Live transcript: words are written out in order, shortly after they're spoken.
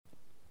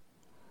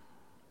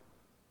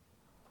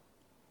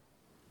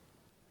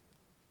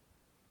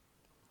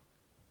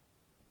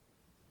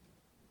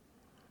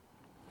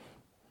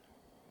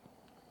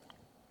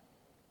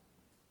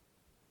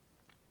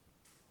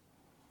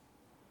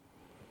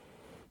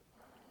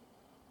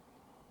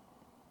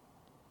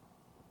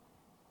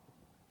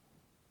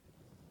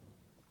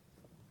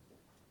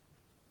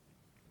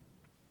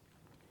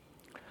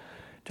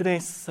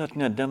Today's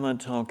Dhamma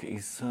talk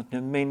is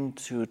meant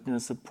to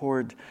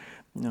support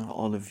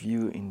all of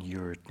you in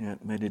your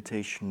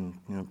meditation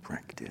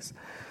practice,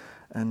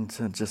 and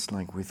just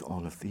like with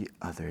all of the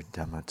other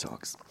Dhamma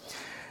talks.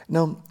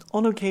 Now,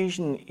 on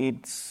occasion,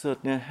 it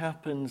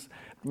happens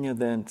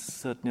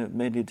that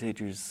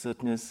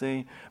meditators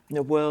say,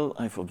 well,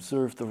 I've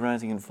observed the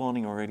rising and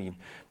falling already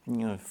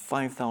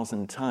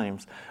 5,000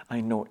 times.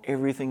 I know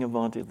everything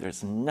about it.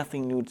 There's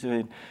nothing new to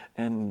it.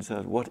 And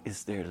what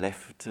is there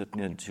left to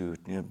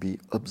be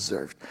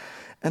observed?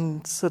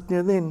 And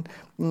then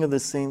the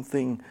same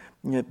thing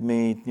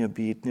may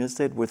be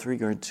said with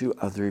regard to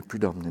other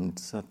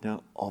predominant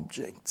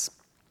objects.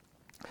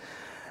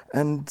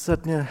 And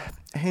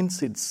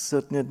hence it's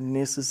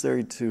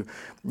necessary to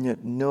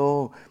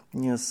know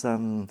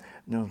some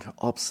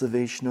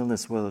observational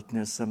as well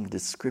as some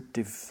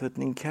descriptive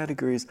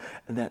categories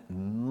that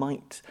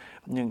might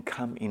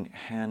come in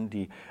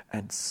handy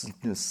at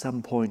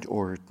some point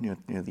or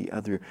the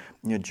other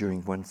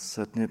during one's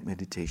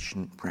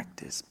meditation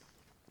practice.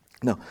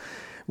 Now,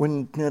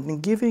 when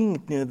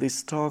giving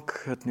this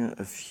talk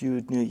a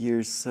few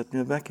years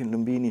back in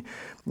Lumbini,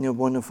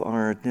 one of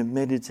our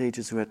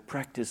meditators who had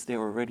practiced there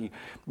already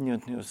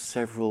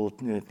several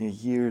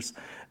years,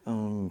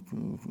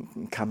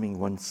 coming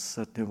once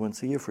a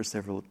year for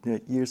several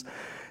years,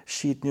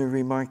 she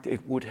remarked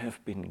it would have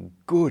been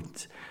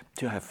good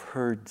to have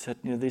heard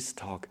this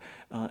talk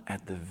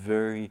at the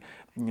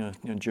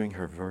during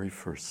her very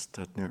first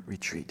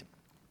retreat.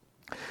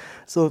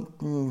 So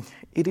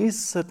it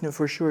is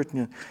for sure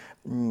a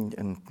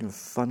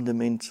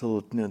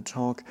fundamental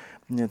talk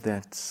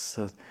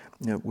that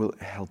will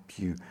help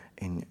you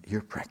in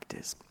your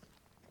practice.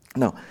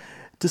 Now,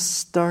 to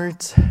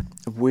start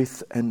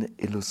with an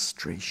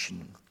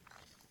illustration.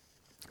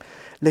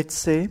 Let's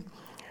say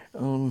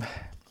a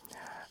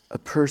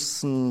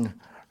person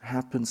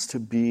happens to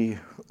be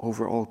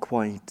overall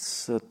quite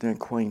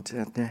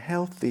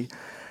healthy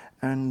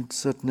and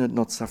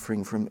not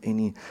suffering from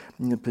any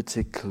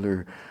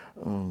particular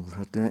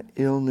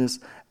illness.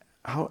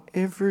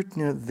 However,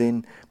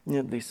 then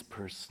this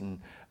person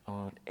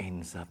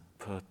ends up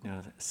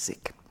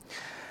sick,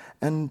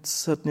 and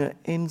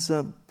ends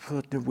up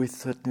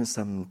with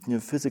some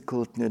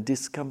physical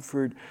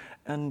discomfort,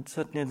 and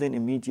then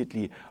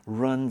immediately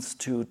runs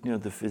to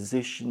the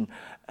physician,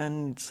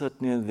 and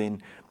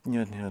then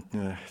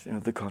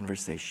the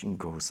conversation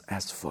goes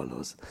as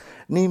follows.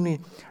 Namely,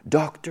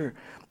 doctor,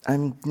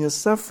 I'm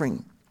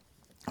suffering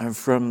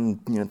from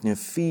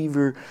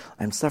fever,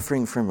 I'm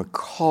suffering from a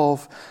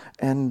cough,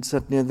 and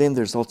then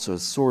there's also a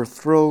sore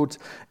throat,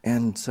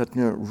 and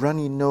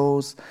runny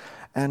nose,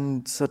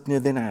 and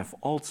then I have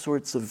all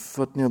sorts of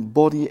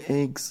body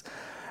aches,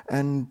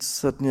 and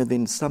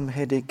then some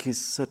headache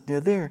is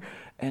there,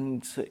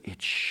 and it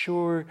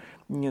sure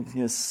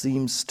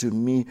seems to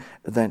me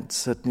that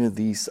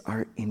these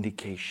are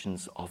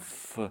indications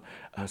of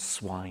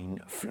swine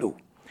flu.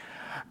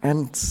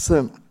 And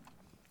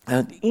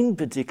in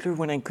particular,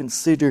 when I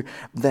consider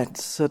that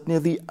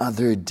the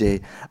other day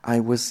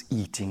I was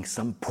eating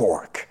some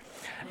pork.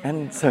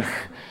 And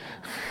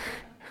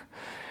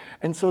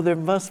so there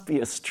must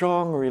be a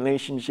strong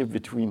relationship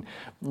between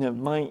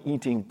my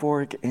eating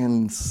pork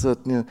and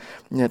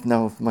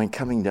now my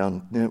coming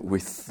down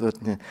with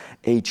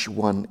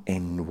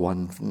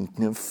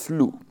H1N1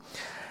 flu.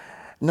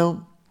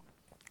 Now,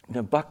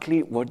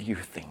 Buckley, what do you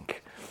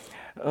think?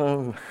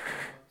 Pardon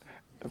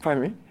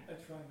me?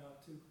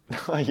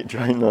 You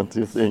try not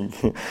to think.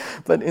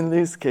 But in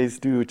this case,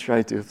 do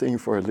try to think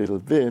for a little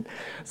bit.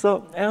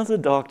 So as a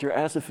doctor,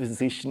 as a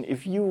physician,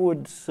 if you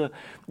would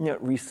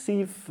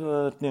receive,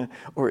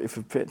 or if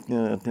a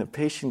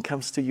patient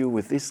comes to you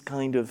with this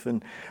kind of a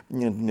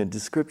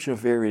description of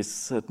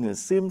various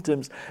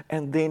symptoms,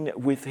 and then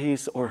with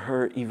his or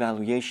her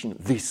evaluation,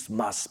 this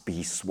must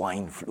be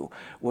swine flu,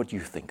 what do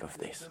you think of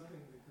this?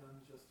 Jumping the gun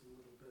just a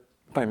little bit.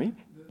 Pardon me?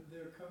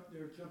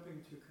 They're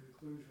jumping to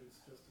conclusions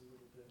just a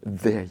little bit.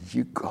 There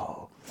you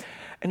go.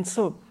 And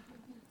so,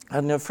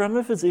 from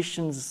a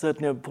physician's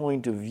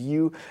point of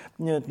view,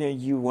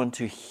 you want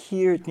to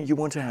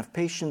have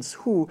patients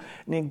who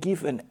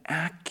give an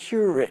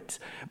accurate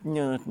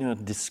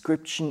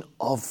description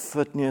of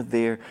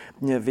their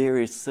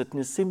various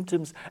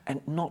symptoms,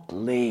 and not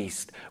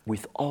laced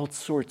with all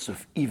sorts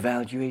of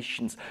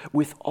evaluations,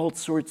 with all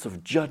sorts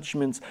of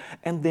judgments,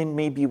 and then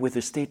maybe with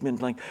a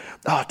statement like,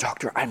 "Oh,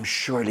 doctor, I'm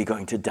surely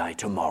going to die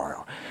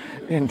tomorrow."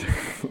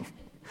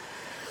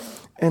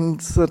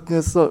 And so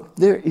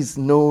there is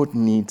no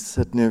need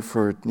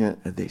for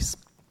this.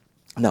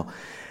 Now,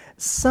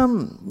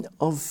 some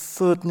of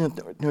some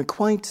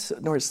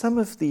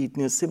of the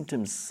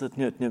symptoms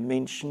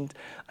mentioned,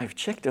 I've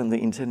checked on the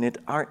internet,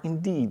 are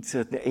indeed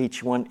the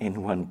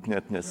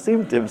H1N1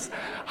 symptoms.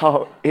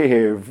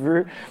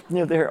 However,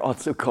 they're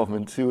also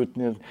common to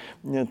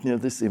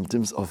the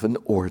symptoms of an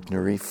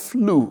ordinary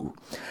flu,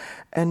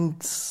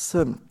 and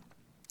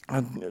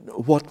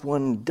what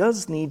one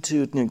does need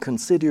to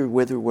consider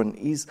whether one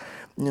is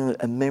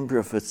a member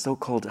of a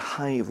so-called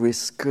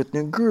high-risk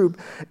group,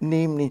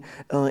 namely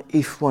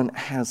if one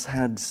has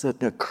had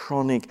certain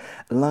chronic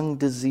lung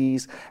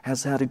disease,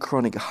 has had a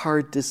chronic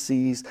heart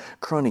disease,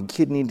 chronic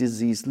kidney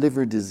disease,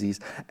 liver disease,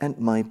 and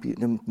might be,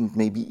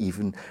 maybe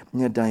even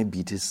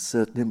diabetes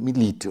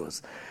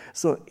mellitus.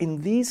 So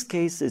in these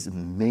cases,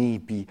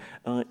 maybe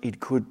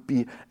it could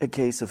be a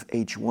case of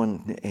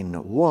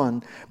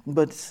H1N1,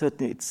 but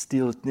certainly it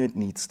still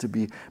needs to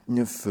be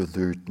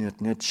further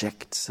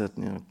checked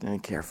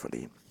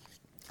carefully.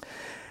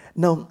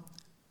 Now,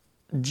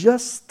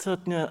 just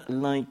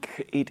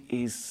like it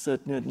is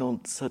not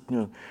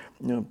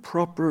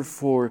proper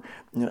for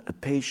a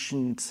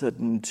patient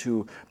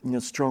to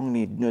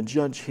strongly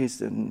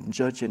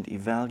judge and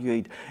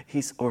evaluate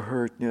his or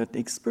her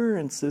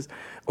experiences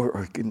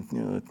or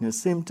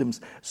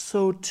symptoms,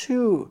 so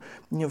too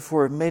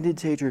for a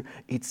meditator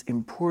it's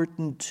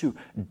important to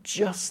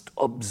just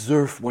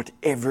observe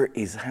whatever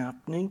is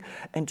happening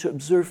and to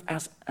observe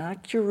as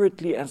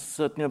accurately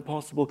as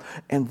possible,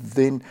 and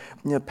then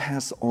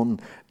pass on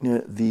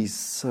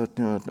these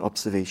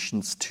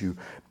observations to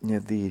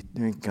the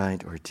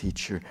guide or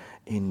teacher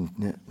in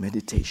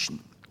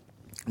meditation.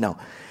 Now,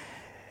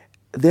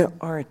 there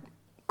are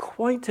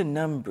quite a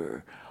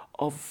number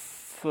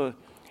of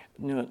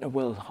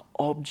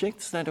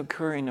objects that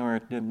occur in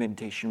our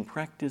meditation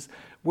practice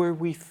where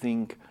we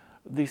think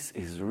this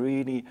is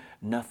really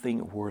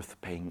nothing worth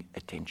paying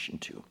attention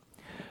to.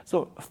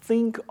 So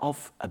think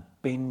of a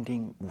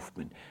bending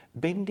movement,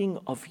 bending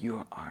of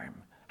your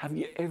arm. Have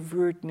you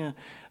ever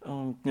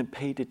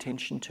paid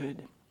attention to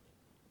it?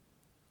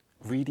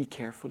 Really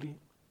carefully?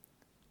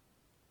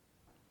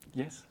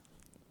 Yes?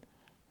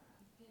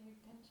 Paying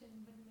attention,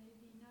 but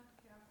maybe not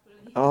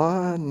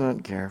carefully.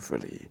 Not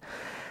carefully.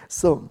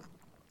 So,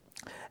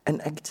 an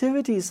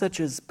activity such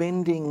as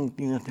bending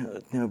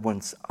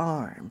one's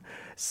arm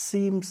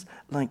seems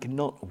like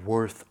not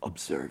worth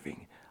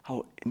observing.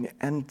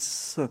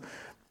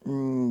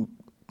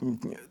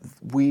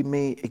 We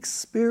may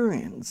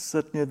experience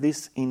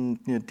this in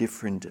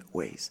different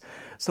ways.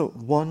 So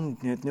one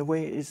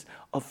way is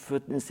of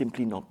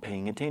simply not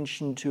paying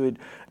attention to it,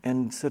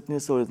 and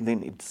so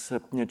then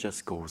it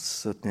just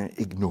goes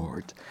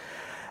ignored.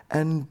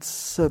 And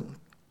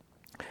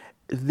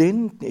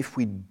then if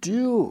we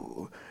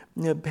do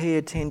pay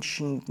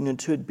attention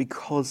to it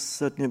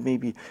because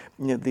maybe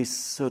this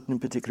certain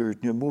particular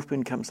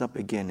movement comes up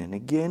again and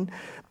again,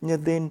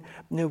 then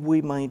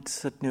we might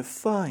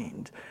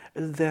find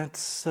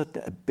that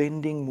a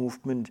bending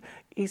movement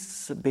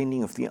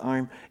bending of the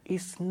arm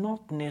is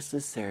not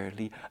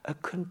necessarily a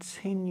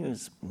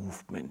continuous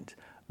movement,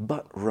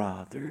 but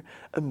rather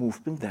a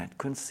movement that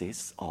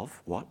consists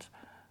of what?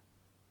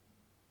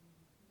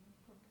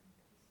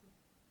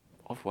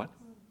 Of what?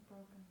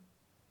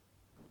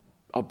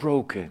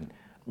 Broken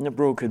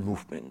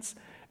movements.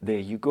 There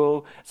you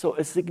go. So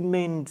a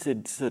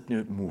segmented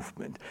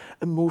movement,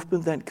 a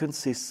movement that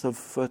consists of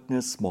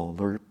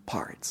smaller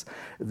parts.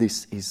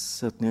 This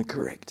is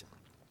correct.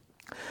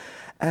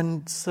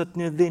 And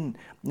then,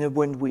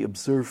 when we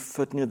observe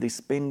this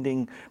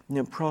bending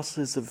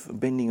process of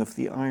bending of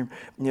the arm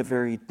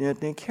very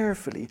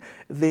carefully,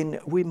 then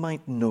we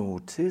might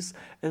notice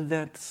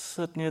that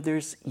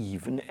there's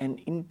even an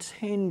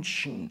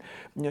intention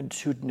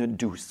to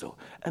do so,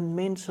 a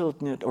mental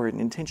or an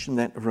intention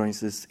that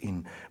arises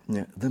in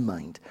the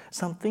mind,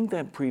 something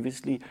that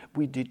previously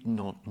we did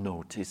not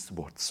notice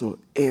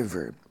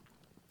whatsoever.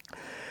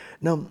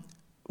 Now,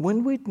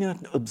 when we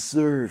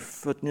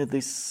observe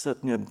this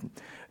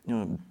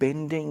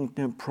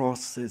bending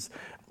process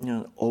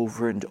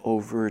over and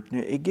over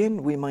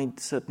again, we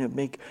might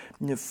make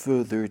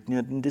further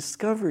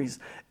discoveries,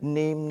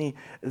 namely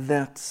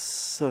that,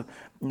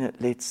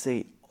 let's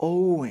say,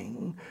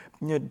 owing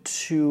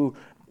to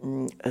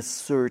a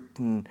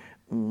certain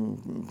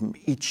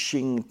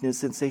itching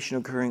sensation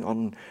occurring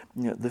on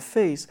the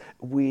face,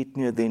 we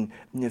then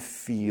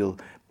feel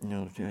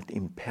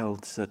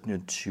impelled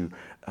to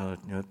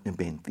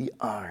bend the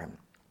arm.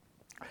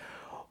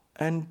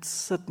 And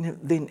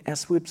then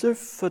as we observe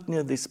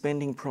this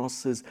bending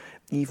process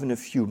even a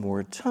few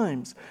more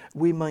times,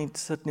 we might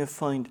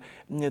find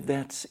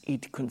that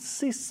it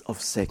consists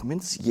of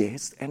segments,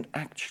 yes, and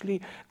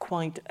actually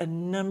quite a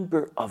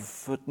number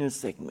of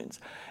segments.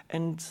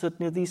 And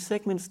these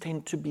segments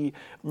tend to be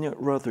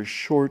rather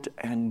short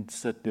and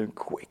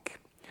quick.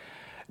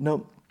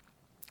 Now,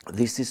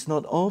 this is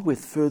not all.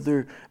 With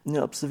further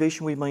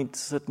observation, we might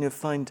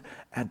find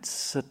at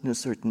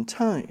certain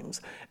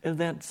times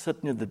that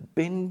the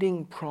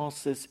bending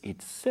process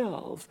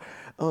itself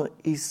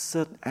is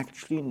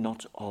actually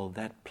not all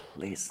that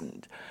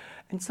pleasant.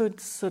 And so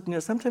it's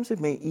sometimes it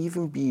may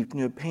even be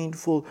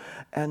painful,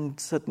 and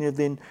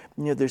then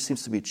there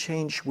seems to be a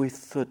change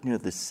with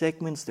the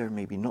segments. There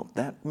may be not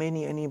that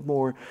many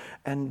anymore,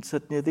 and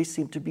they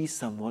seem to be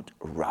somewhat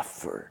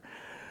rougher.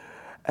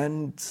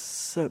 And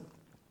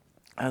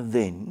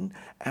then,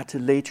 at a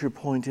later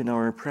point in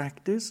our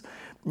practice,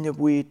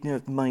 we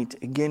might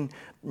again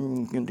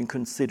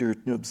consider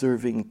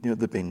observing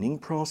the bending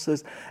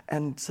process,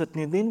 and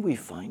certainly then we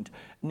find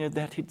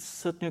that it's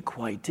certainly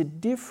quite a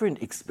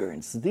different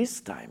experience.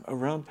 This time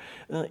around,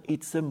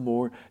 it's a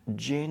more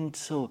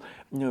gentle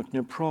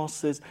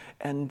process,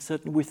 and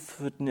certainly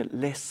with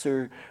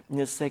lesser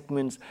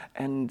segments,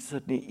 and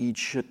certainly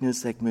each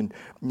segment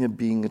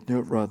being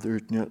rather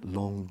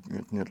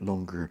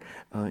longer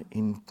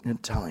in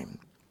time.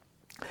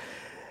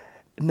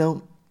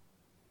 Now,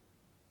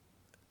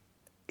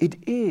 it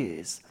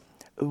is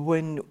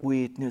when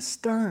we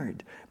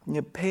start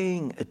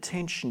paying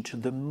attention to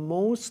the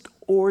most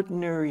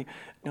ordinary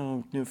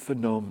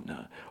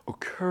phenomena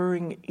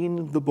occurring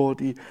in the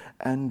body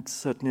and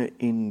certainly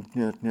in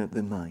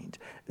the mind,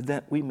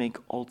 that we make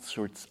all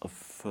sorts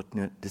of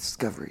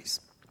discoveries.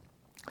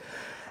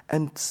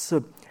 And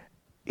so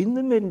in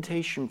the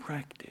meditation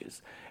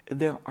practice,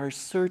 there are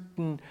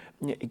certain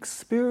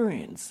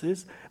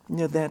experiences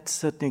that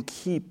certainly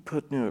keep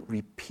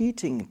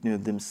repeating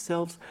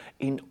themselves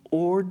in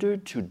order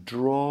to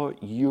draw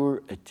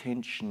your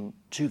attention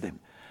to them.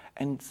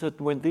 And so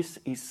when this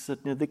is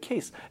certainly the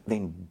case,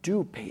 then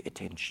do pay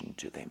attention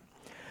to them.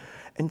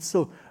 And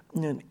so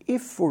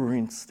if, for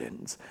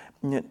instance,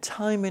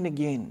 time and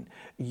again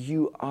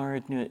you are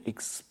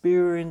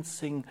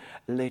experiencing,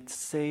 let's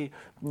say,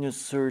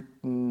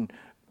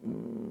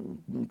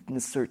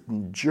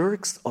 certain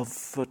jerks of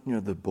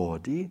the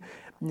body,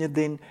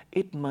 then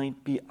it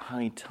might be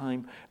high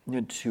time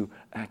to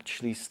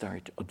actually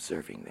start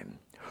observing them.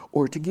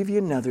 Or to give you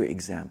another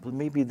example,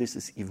 maybe this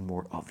is even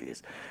more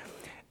obvious.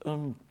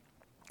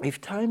 If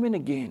time and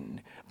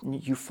again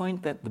you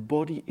find that the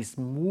body is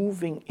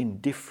moving in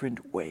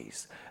different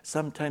ways,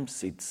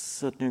 sometimes it's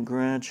certainly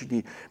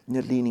gradually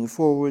leaning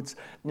forwards,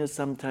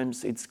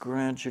 sometimes it's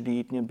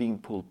gradually being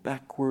pulled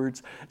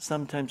backwards,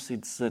 sometimes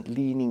it's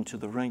leaning to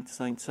the right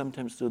side,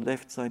 sometimes to the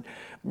left side,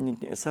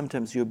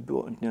 sometimes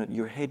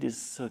your head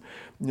is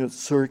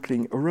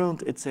circling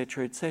around,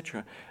 etc.,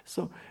 etc.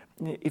 So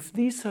if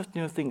these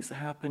things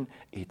happen,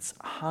 it's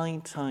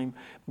high time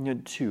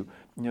to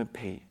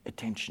pay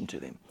attention to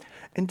them.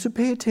 And to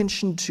pay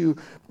attention to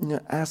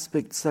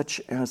aspects such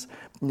as,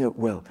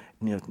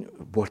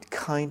 what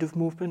kind of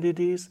movement it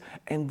is,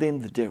 and then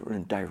the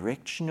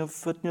direction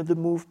of the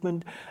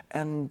movement,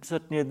 and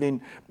certainly then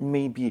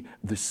maybe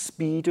the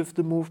speed of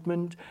the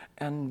movement,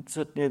 and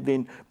certainly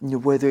then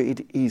whether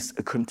it is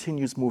a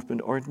continuous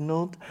movement or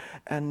not,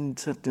 and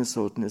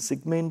certainly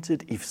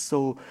segmented. If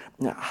so,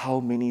 how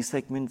many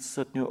segments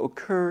certainly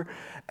occur,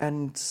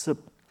 and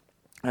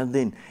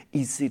then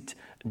is it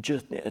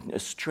just a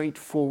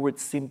straightforward,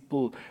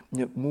 simple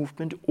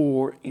movement,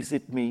 or is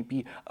it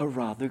maybe a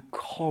rather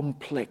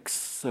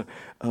complex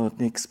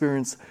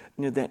experience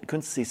that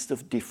consists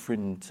of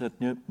different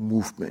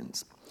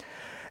movements?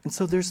 And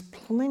so there's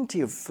plenty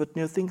of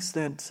things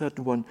that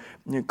one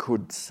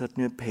could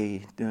certainly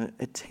pay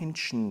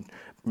attention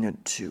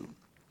to.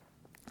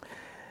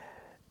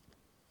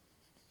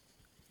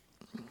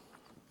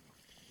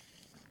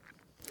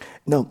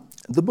 Now,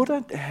 the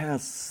Buddha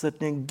has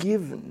certainly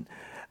given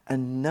a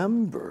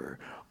number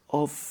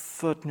of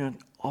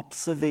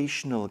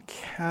observational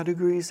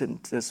categories, and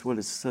as well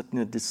as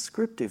certain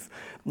descriptive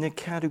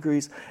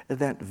categories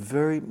that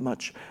very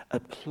much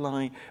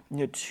apply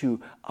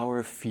to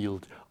our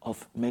field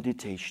of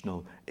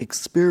meditational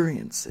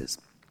experiences.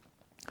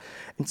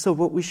 And so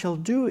what we shall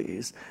do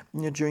is,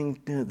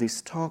 during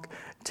this talk,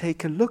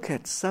 take a look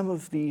at some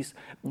of these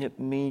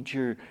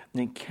major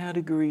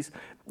categories,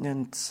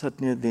 and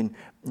certainly then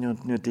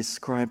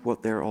describe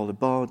what they're all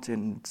about,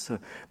 and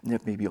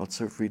maybe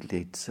also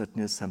relate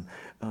some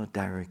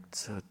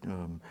direct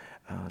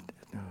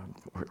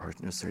or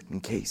certain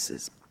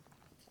cases.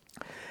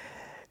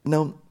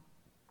 Now,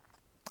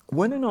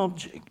 when an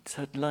object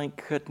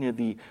like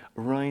the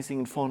rising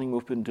and falling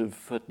movement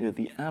of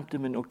the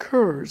abdomen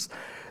occurs,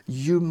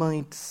 you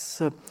might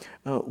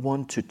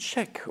want to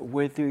check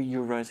whether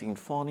your rising and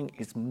falling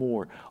is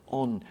more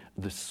on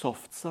the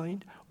soft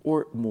side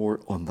or more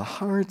on the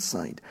hard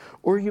side.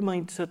 Or you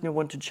might certainly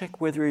want to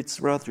check whether it's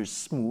rather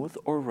smooth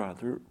or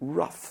rather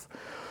rough.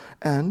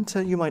 And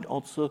you might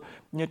also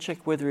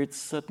check whether it's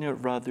certainly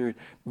rather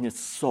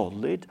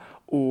solid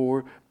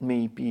or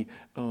maybe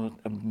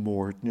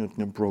more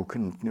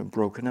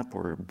broken up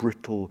or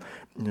brittle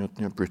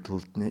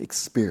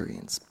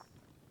experience.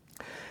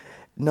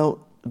 Now,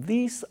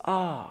 these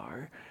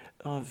are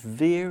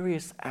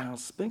various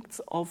aspects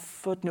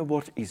of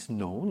what is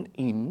known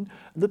in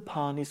the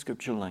Pali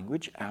scriptural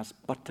language as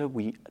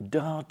Patavi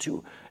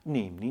Dhatu,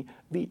 namely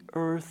the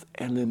earth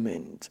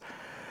element.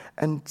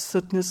 And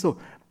certainly so,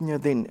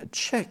 then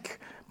check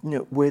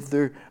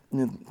whether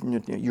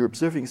you're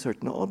observing a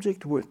certain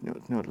object,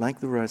 like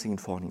the rising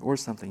and falling or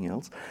something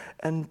else,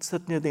 and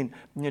certainly then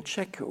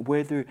check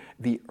whether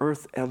the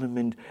earth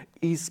element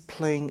is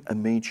playing a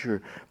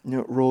major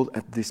role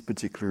at this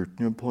particular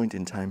point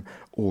in time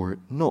or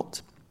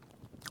not.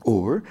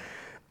 Or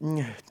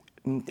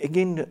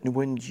again,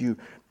 when you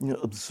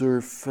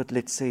observe,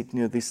 let's say,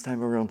 this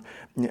time around,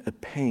 a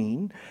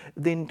pain,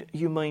 then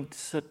you might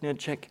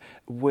check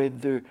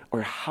whether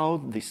or how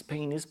this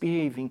pain is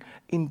behaving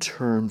in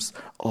terms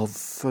of,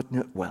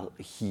 well,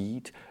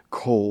 heat,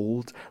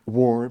 cold,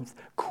 warmth,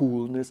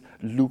 coolness,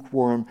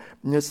 lukewarm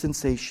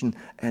sensation,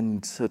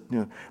 and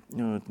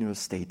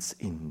states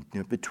in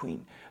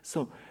between.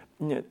 So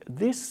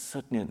this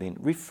then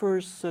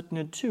refers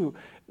to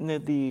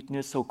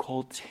the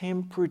so-called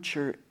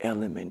temperature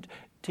element,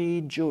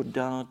 tejo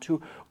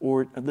dhatu,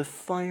 or the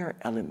fire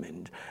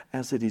element,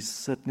 as it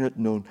is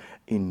known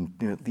in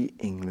the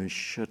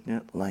English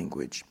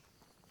language.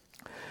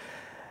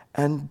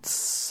 And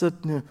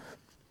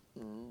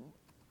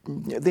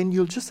then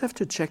you'll just have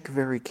to check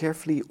very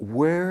carefully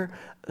where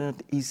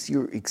is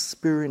your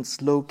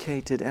experience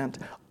located at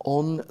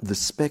on the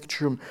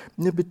spectrum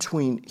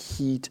between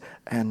heat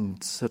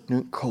and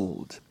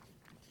cold.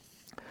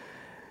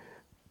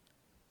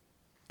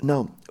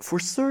 Now, for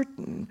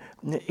certain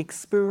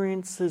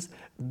experiences,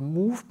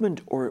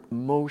 movement or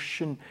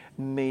motion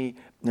may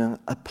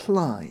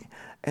apply.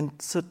 And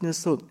so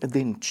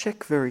then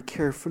check very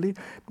carefully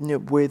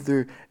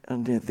whether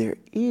there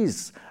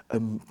is a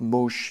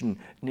motion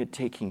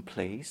taking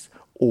place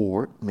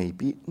or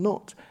maybe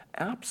not.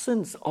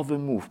 Absence of a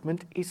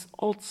movement is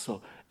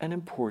also an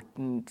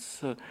important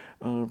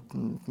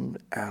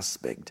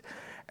aspect.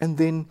 And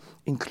then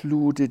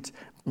included,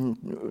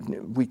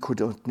 we could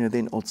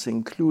then also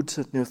include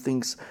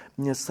things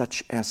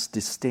such as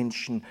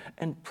distension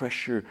and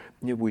pressure,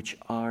 which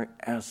are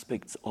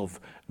aspects of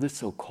the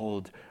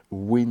so-called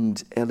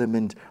wind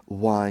element,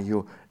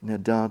 vayu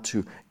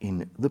dhatu,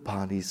 in the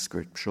Pali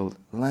scriptural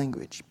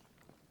language.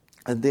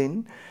 And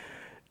then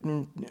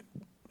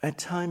at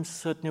times,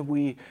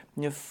 certainly,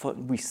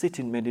 we sit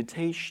in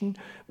meditation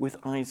with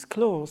eyes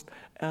closed,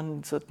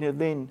 and certainly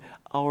then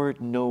our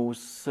nose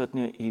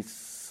certainly is,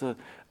 so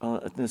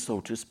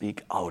to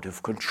speak, out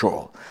of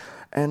control.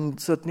 And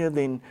certainly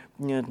then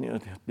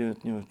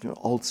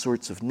all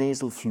sorts of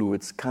nasal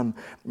fluids come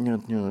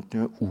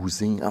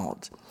oozing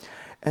out.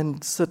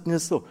 And certainly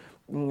so,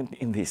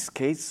 in this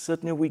case,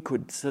 certainly we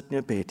could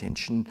certainly pay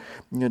attention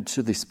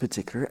to this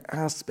particular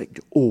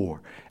aspect.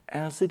 Or,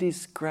 as it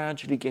is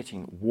gradually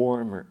getting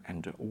warmer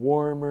and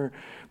warmer,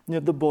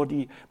 the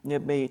body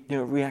may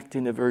react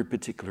in a very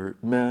particular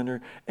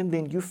manner, and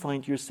then you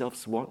find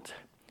yourselves what?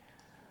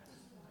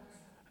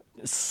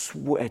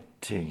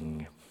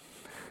 Sweating.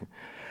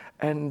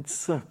 And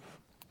sweating,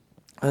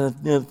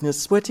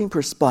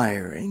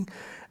 perspiring.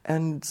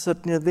 And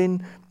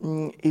then,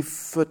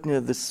 if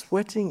the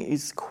sweating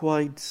is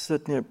quite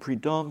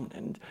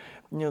predominant,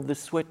 the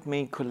sweat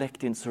may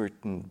collect in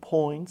certain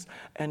points,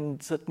 and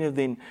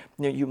then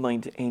you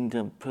might end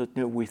up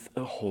with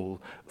a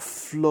whole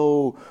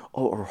flow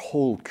or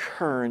whole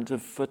current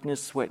of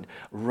sweat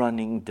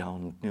running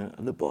down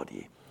the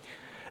body.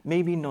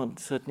 Maybe not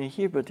certainly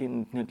here, but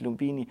in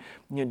Lumbini,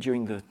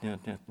 during the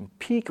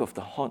peak of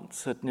the hot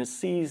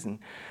season,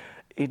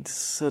 it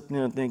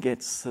certainly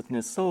gets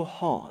so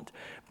hot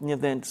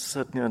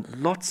that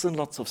lots and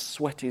lots of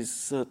sweat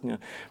is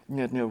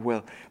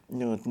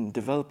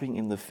developing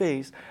in the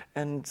face,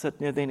 and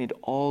then it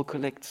all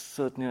collects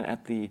at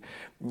the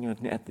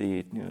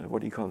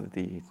what do you call it,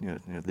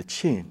 the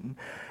chin,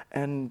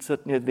 and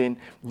then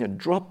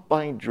drop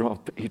by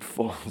drop it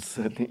falls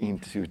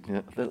into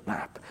the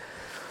lap.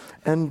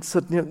 And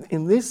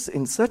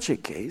in such a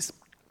case,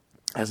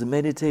 as a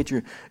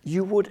meditator,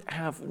 you would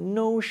have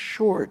no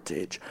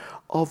shortage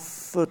of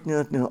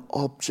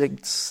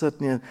objects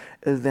that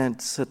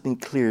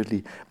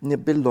clearly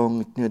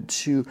belong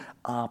to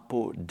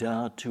apo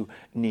dhatu,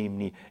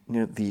 namely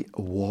the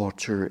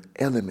water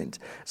element.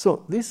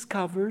 So this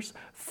covers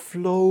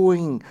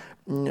flowing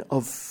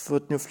of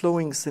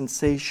flowing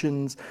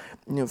sensations,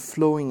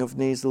 flowing of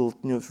nasal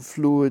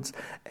fluids,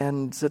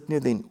 and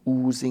then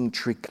oozing,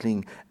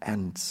 trickling,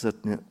 and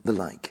the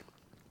like.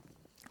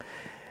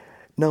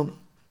 Now,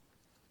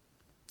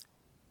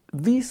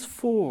 these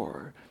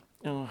four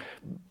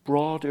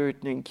broader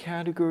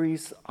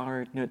categories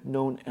are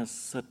known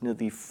as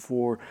the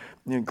four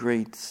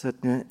great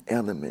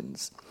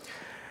elements.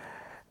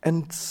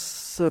 And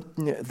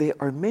they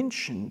are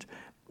mentioned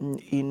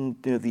in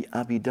the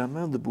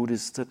Abhidhamma, the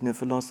Buddhist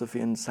philosophy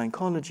and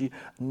psychology,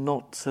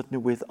 not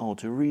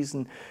without a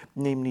reason,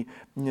 namely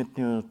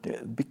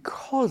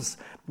because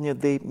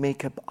they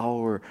make up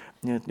our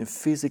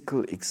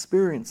physical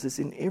experiences.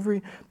 In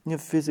every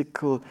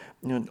physical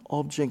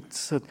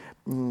object,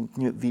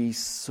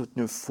 these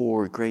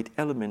four great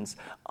elements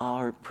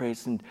are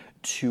present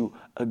to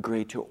a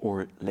greater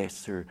or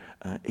lesser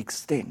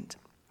extent.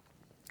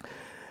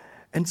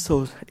 And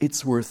so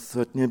it's worth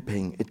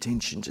paying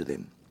attention to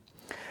them.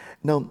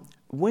 Now,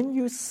 when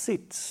you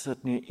sit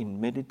in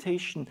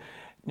meditation,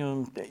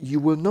 you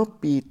will not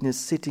be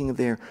sitting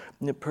there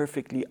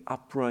perfectly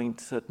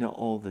upright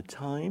all the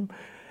time,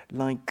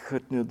 like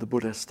the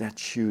Buddha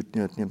statue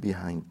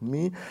behind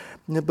me,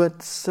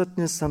 but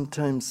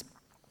sometimes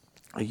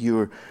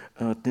your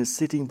the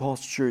sitting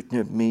posture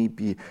may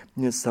be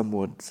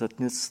somewhat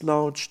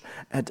slouched.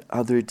 At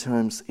other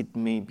times, it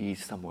may be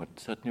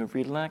somewhat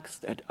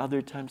relaxed. At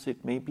other times,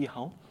 it may be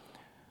how?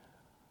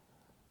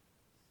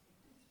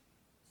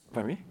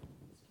 Very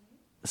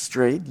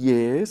straight,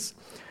 yes.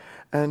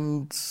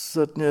 And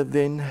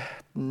then,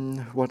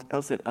 what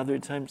else? At other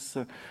times,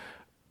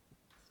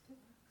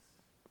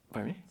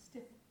 very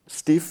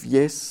stiff,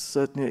 yes,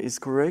 certainly is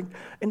correct.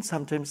 And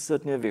sometimes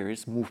certainly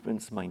various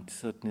movements might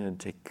certainly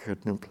take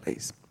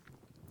place.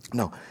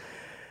 Now,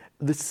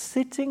 the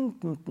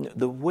sitting,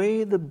 the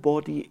way the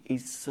body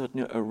is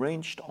certainly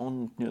arranged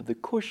on the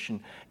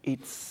cushion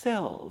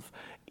itself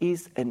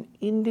is an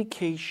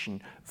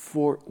indication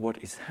for what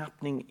is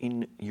happening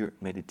in your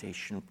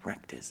meditation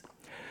practice.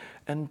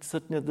 And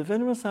certainly the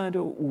Venerable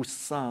Sayadaw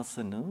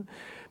Usasana,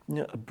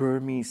 a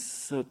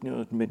Burmese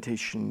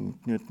meditation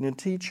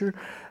teacher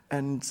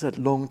and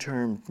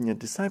long-term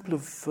disciple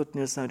of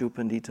Sayadaw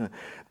Pandita,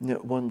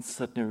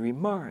 once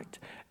remarked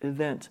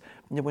that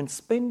when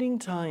spending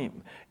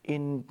time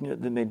in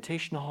the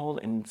meditation hall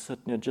and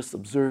just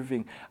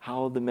observing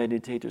how the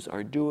meditators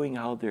are doing,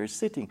 how they're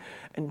sitting,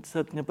 and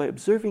by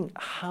observing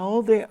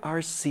how they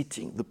are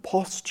sitting, the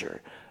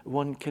posture,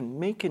 one can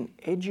make an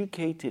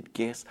educated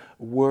guess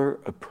where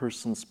a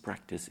person's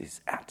practice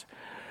is at.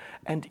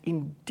 And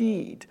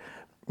indeed,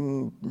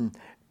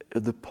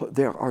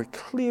 there are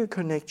clear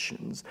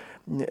connections,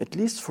 at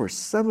least for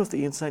some of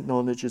the insight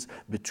knowledges,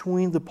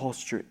 between the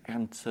posture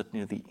and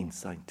certainly the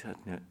insight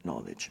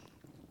knowledge.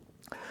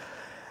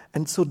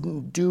 And so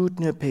do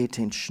pay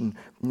attention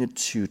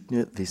to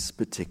this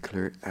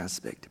particular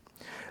aspect.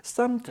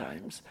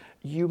 Sometimes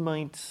you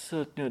might,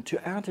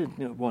 to add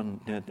one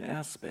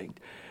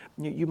aspect,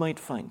 you might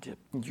find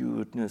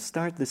you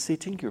start the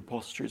sitting, your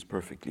posture is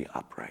perfectly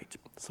upright,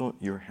 so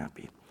you're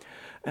happy.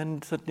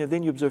 And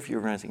then you observe your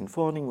rising and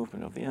falling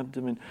movement of the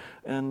abdomen,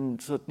 and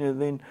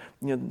then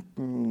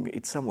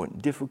it's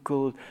somewhat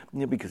difficult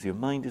because your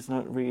mind is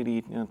not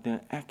really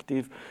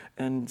active,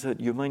 and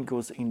your mind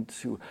goes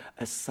into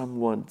a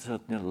somewhat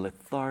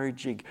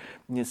lethargic,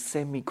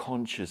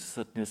 semi-conscious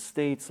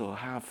state, so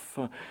half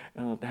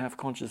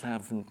conscious,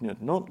 half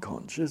not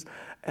conscious,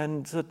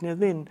 and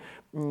then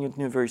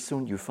very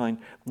soon you find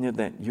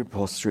that your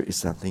posture is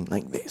something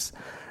like this.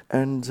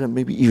 And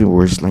maybe even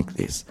worse like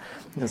this.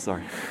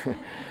 Sorry.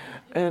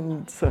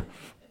 And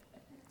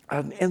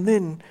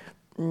then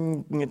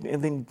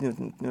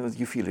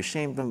you feel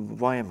ashamed.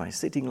 Why am I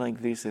sitting like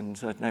this? And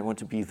I want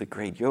to be the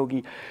great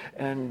yogi.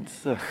 And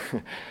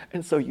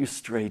so you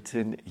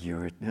straighten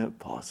your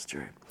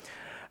posture.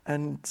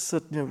 And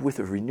with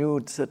a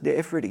renewed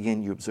effort,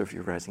 again, you observe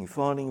your rising and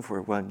falling. For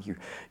one,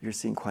 you're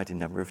seeing quite a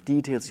number of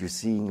details. You're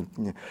seeing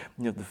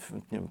the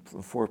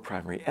four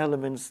primary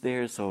elements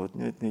there, so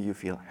you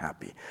feel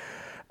happy.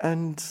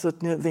 And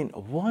then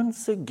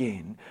once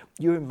again,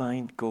 your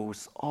mind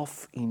goes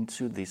off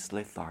into this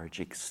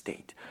lethargic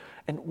state.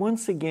 And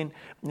once again,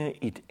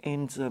 it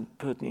ends up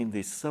in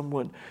this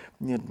somewhat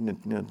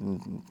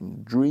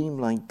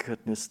dreamlike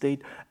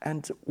state,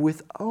 and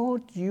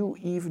without you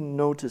even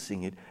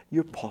noticing it,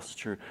 your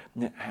posture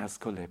has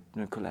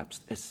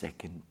collapsed a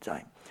second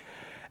time.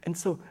 And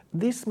so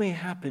this may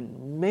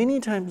happen many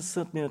times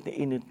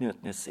in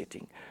a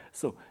sitting.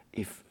 So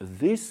if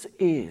this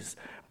is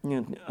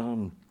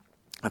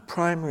a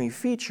primary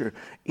feature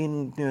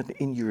in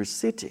your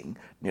sitting,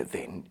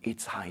 then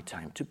it's high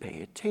time to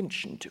pay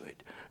attention to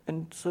it.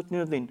 And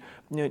then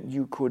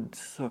you could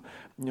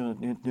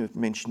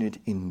mention it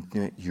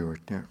in your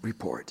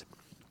report.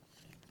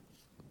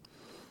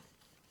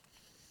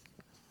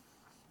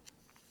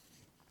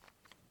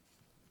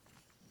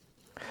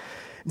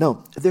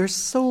 Now, there are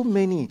so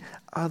many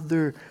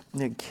other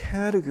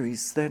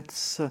categories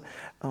that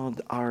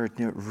are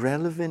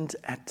relevant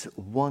at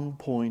one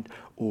point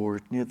or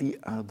the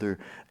other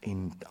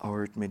in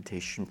our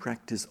meditation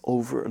practice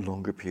over a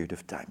longer period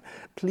of time.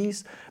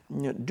 Please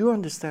do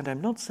understand,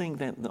 I'm not saying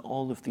that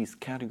all of these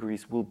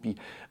categories will be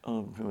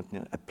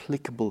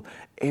applicable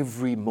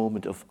every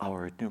moment of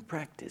our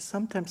practice.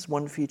 Sometimes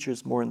one feature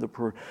is more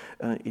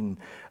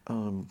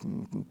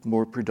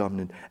more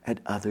predominant,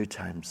 at other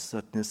times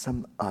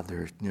some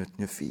other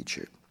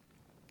feature.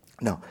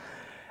 Now,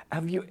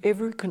 have you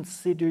ever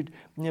considered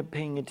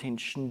paying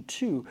attention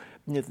to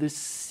the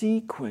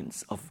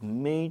sequence of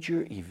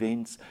major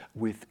events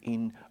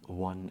within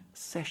one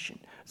session?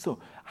 So,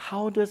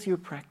 how does your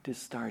practice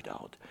start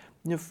out?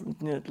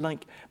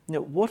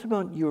 What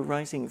about your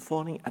rising and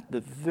falling at the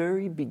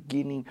very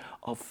beginning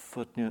of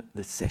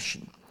the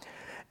session?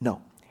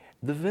 Now,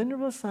 the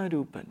Venerable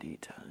Sayadaw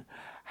Pandita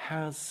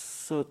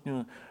has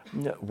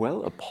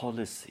a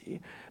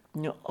policy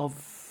of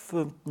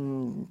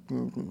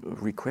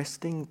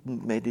requesting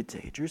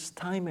meditators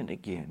time and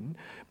again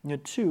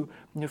to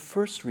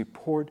first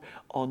report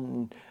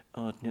on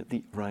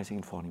the rising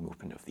and falling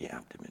movement of the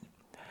abdomen.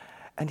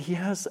 And he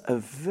has a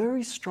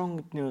very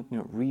strong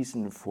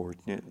reason for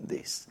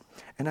this.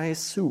 And I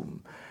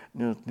assume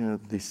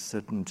this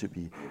to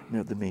be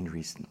the main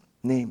reason.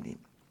 Namely,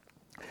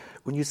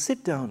 when you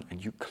sit down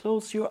and you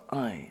close your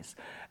eyes,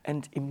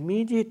 and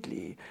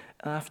immediately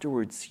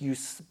afterwards you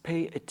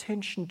pay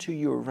attention to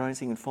your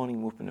rising and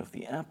falling movement of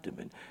the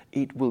abdomen,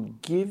 it will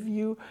give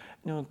you,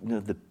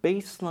 the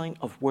baseline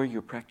of where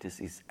your practice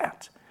is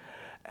at.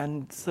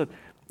 And so,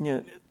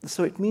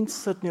 so it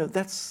means that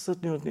that's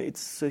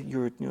it's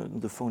your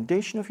the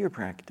foundation of your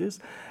practice,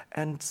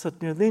 and so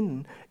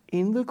then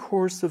in the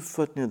course of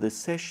the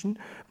session,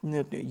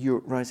 your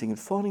rising and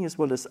falling as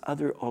well as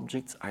other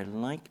objects are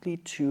likely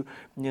to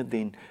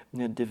then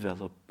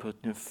develop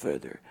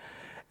further.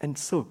 And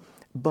so,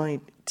 by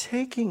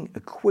taking a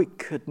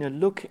quick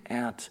look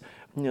at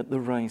the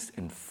rise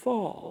and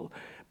fall,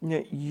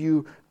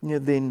 you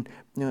then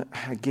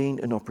gain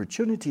an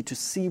opportunity to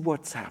see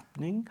what's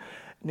happening,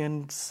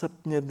 and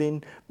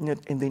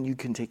then you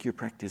can take your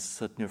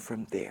practice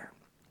from there.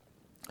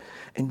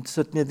 And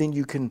then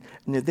you can.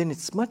 Then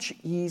it's much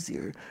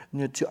easier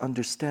to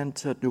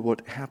understand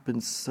what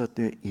happens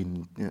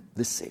in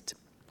the sit.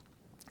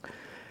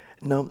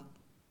 Now,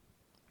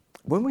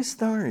 when we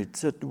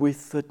start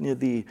with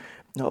the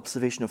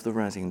observation of the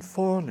rising and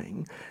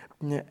falling,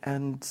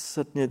 and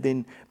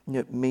then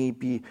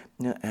maybe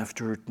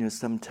after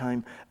some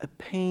time a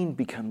pain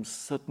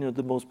becomes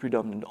the most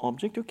predominant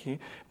object, okay,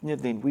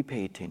 then we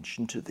pay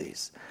attention to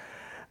this.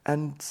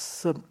 And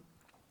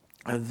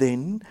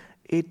then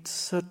it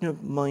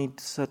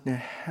might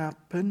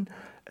happen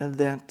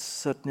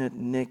that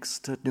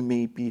next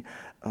maybe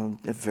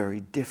a very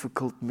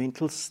difficult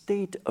mental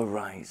state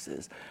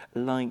arises,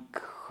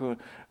 like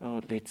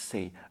let's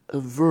say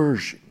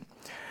aversion.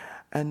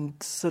 And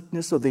so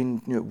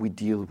then we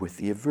deal with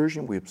the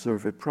aversion, we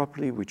observe it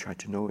properly, we try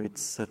to know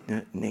its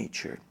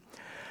nature.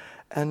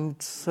 And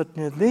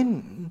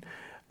then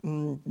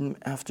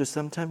after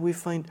some time we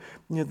find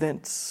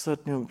that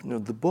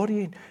the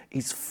body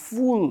is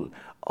full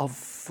of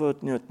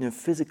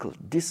physical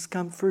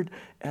discomfort,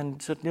 and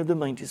the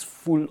mind is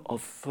full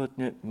of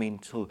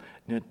mental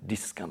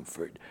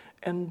discomfort.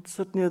 And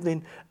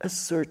then a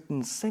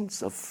certain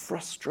sense of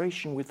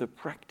frustration with the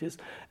practice,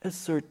 a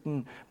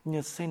certain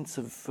sense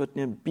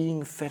of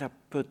being fed up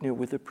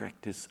with the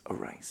practice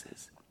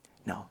arises.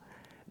 Now,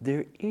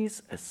 there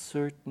is a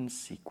certain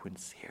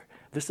sequence here.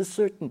 There's a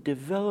certain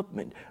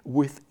development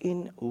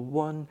within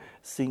one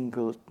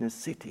single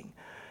sitting.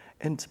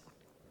 And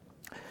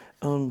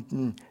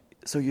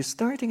so you're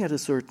starting at a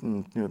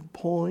certain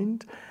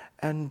point,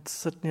 and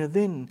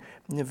then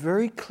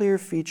very clear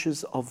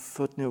features of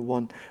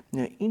one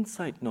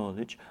insight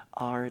knowledge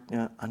are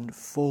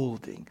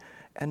unfolding.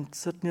 And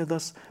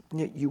thus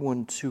you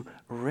want to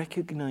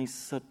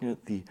recognize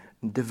the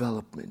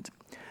development.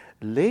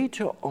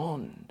 Later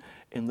on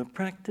in the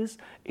practice,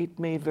 it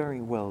may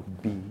very well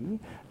be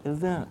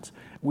that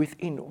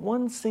within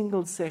one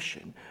single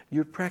session,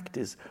 your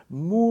practice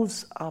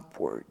moves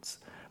upwards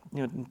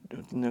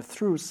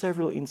through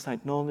several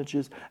insight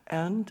knowledges,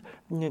 and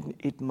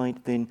it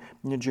might then,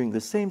 during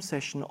the same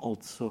session,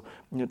 also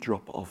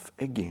drop off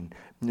again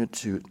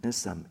to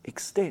some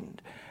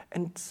extent.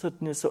 And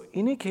so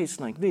in a case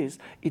like this,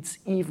 it's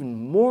even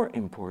more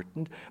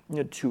important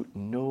to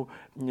know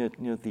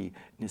the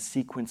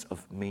sequence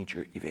of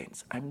major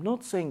events. I'm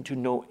not saying to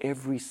know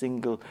every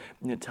single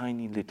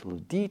tiny little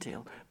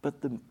detail,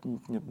 but the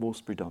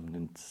most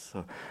predominant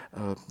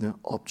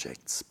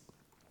objects.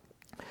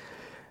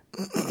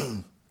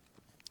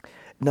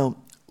 Now,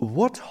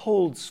 what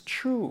holds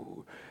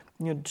true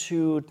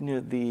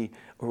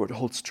what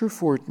holds true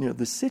for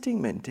the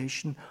sitting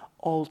meditation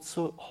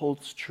also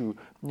holds true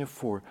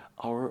for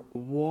our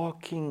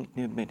walking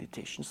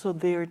meditation. So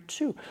there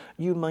too,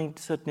 you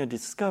might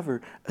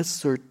discover a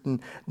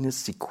certain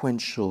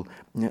sequential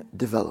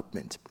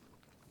development.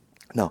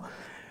 Now,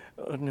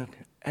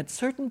 at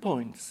certain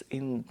points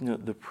in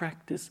the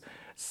practice,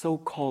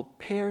 so-called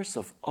pairs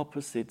of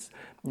opposites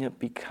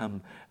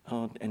become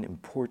an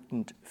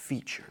important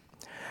feature.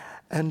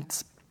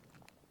 And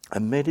a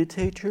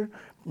meditator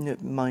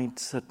might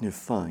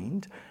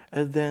find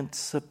that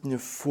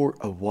for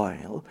a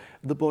while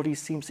the body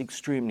seems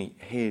extremely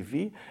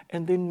heavy,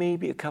 and then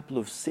maybe a couple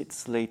of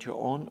sits later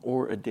on,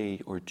 or a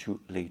day or two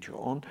later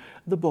on,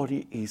 the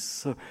body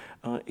is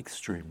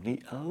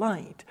extremely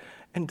light.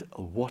 And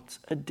what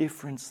a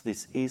difference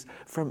this is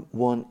from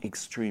one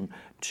extreme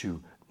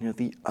to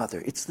the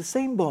other. It's the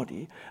same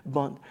body,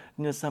 but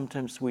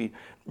sometimes we,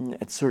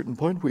 at certain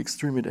point, we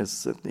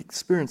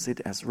experience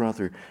it as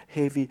rather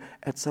heavy,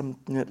 at some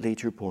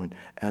later point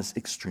as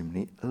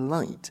extremely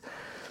light.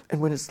 And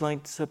when it's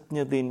light,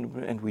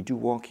 then, and we do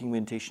walking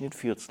meditation, it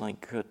feels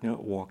like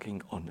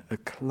walking on a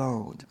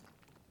cloud.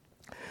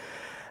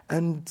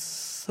 And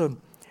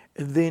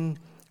then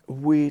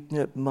we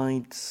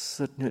might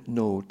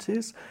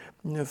notice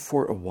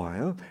for a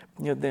while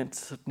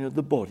that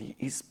the body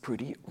is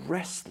pretty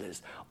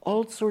restless.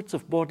 All sorts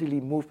of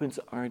bodily movements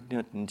are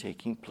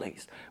taking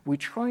place. We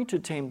try to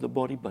tame the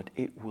body, but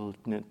it will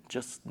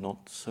just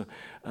not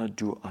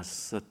do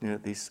us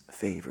this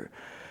favor.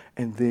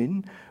 And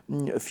then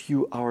a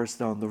few hours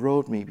down the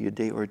road, maybe a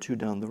day or two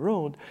down the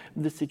road,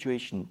 the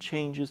situation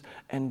changes,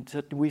 and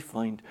we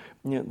find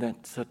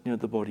that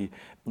the body,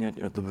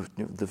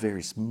 the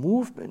various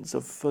movements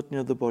of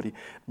the body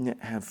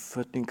have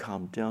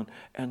calmed down,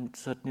 and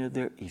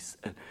there is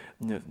a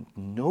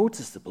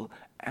noticeable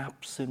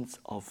absence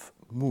of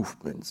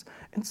movements.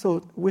 And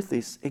so with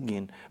this,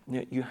 again,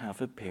 you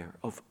have a pair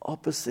of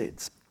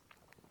opposites.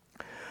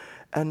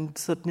 And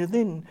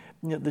then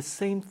the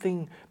same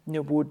thing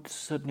would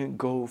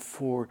go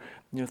for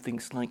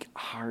things like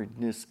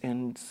hardness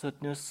and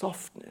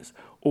softness,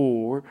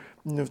 or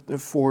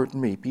for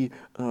maybe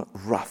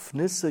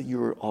roughness.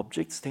 Your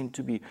objects tend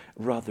to be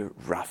rather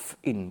rough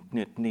in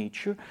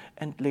nature,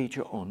 and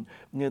later on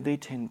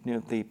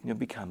they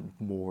become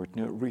more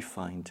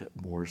refined,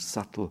 more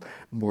subtle,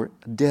 more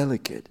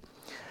delicate.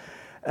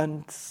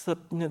 And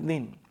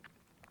then,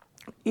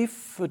 if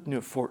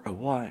for a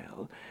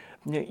while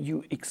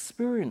you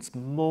experience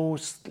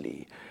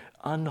mostly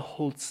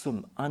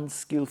unwholesome,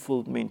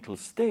 unskillful mental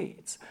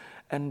states,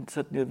 and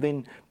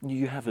then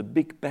you have a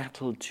big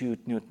battle to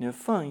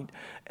find,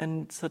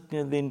 and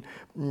then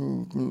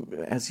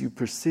as you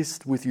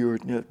persist with your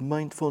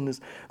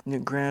mindfulness,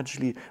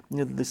 gradually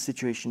the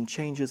situation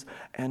changes,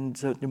 and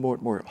the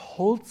more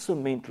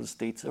wholesome mental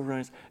states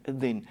arise,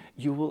 then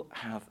you will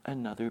have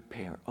another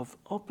pair of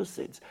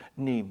opposites,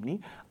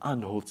 namely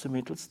unwholesome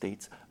mental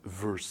states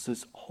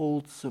versus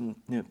wholesome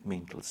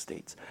mental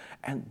states.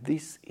 And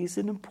this is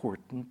an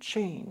important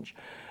change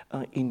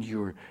in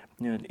your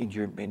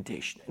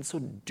meditation. And so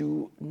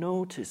do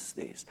notice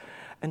this.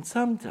 And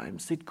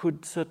sometimes it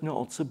could certainly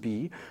also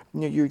be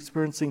you're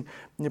experiencing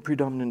a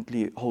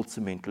predominantly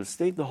wholesome mental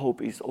state. The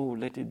hope is,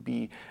 let it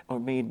be, or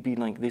may it be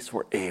like this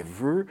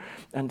forever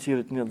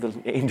until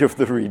the end of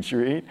the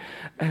retreat.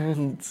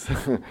 And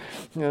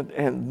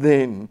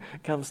then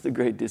comes the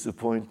great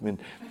disappointment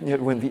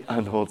when the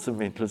unwholesome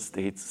mental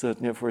states,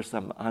 for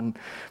some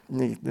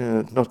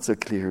not so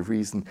clear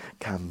reason,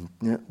 come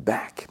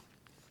back.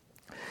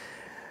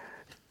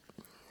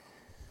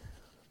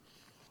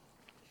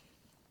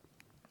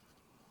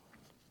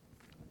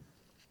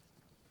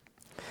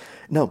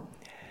 Now,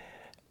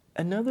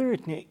 another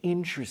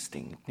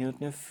interesting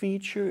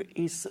feature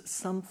is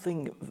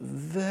something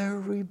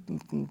very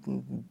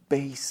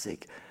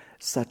basic,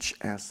 such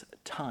as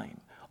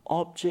time,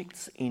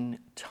 objects in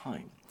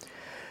time.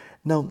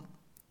 Now,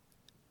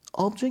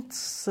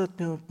 objects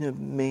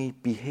may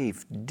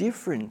behave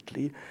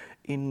differently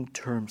in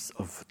terms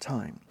of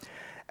time.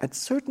 At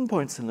certain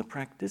points in the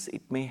practice,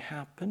 it may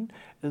happen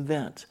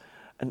that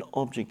an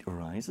object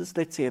arises,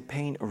 let's say a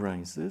pain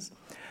arises,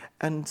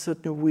 and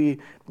we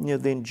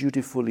then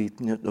dutifully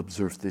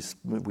observe this.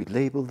 We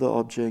label the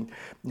object,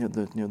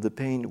 the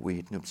pain,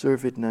 we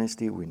observe it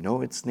nicely, we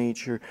know its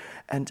nature,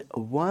 and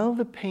while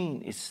the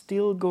pain is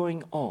still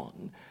going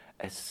on,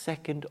 a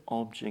second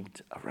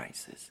object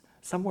arises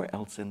somewhere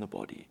else in the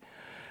body.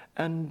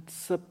 And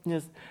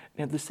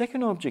the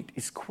second object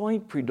is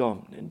quite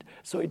predominant,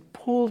 so it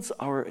pulls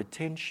our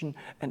attention,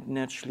 and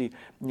naturally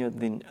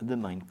then the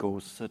mind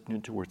goes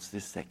towards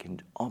this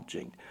second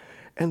object.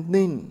 And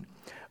then,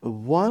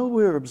 while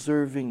we're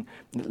observing,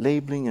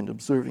 labeling and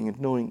observing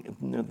and knowing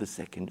the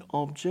second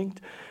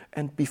object,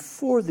 and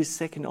before this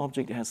second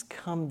object has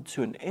come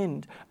to an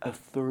end, a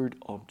third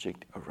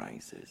object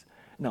arises.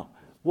 Now,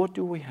 what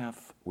do we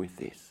have with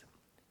this?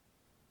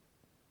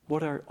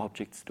 What are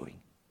objects doing?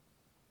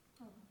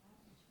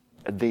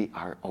 They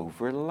are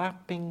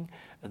overlapping.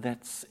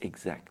 That's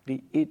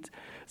exactly it.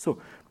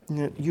 So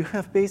you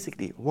have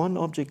basically one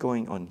object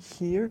going on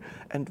here,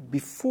 and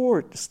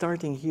before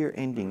starting here,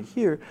 ending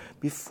here,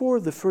 before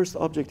the first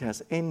object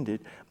has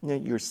ended,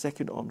 your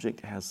second object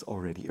has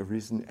already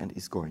arisen and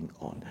is going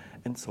on,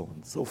 and so on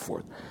and so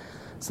forth.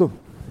 So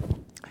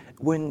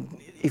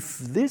if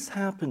this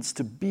happens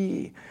to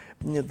be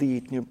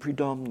the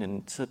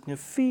predominant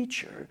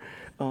feature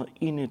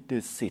in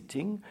the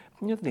sitting,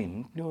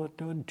 then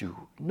do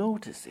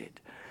notice it.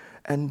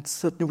 And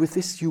certainly with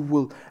this you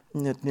will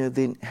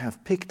then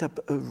have picked up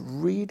a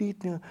really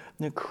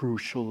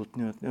crucial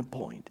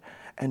point.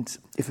 And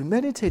if a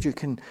meditator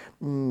can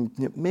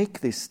make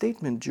this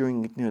statement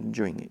during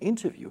an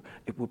interview,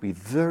 it will be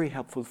very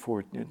helpful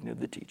for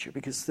the teacher,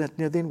 because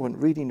then one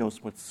really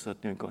knows what's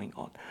going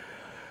on.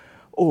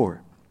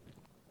 Or,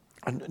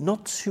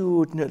 not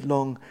too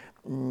long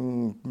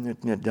down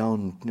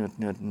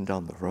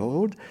the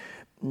road,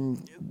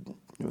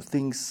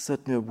 things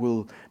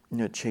will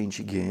change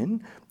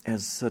again,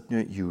 as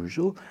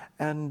usual,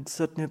 and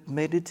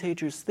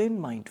meditators then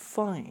might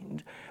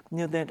find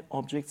that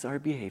objects are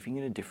behaving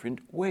in a different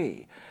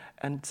way.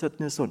 And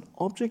so an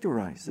object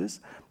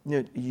arises,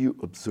 you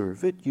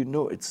observe it, you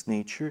know its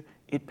nature,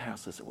 it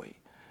passes away.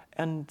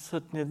 And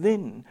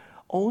then,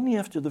 only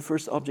after the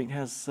first object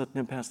has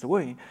passed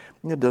away,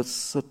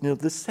 does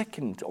the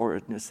second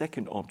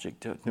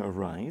object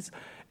arise.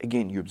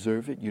 Again, you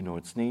observe it, you know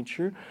its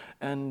nature,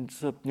 and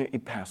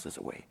it passes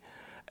away.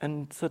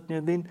 And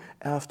then,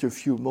 after a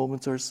few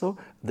moments or so,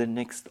 the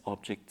next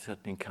object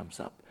comes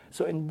up.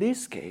 So in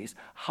this case,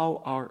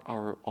 how are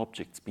our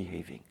objects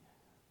behaving?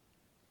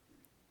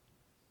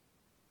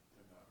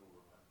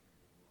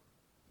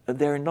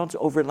 they're not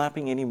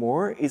overlapping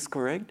anymore, is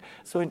correct.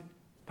 So,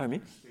 pardon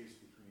me?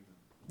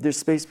 There's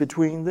space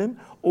between them,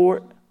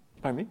 or,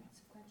 pardon me?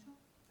 Sequential?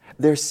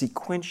 They're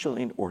sequential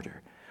in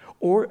order.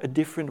 Or a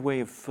different way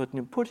of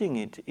putting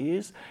it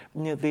is,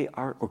 they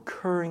are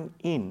occurring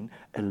in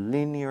a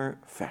linear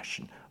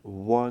fashion,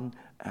 one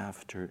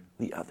after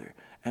the other,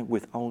 and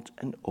without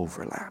an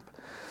overlap.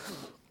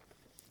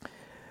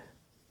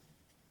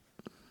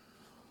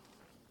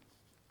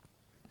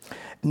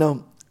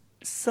 Now,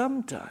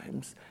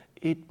 sometimes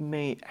it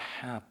may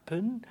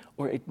happen,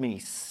 or it may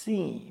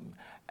seem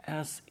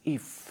as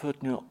if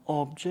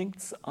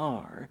objects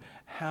are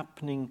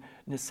happening,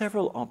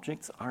 several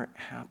objects are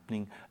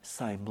happening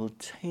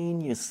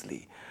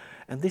simultaneously.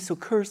 And this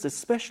occurs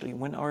especially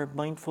when our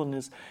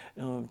mindfulness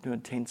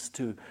tends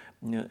to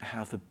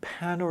have a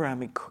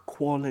panoramic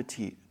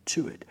quality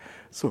to it.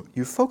 So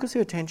you focus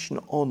your attention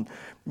on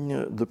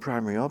the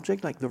primary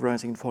object, like the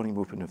rising and falling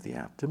movement of the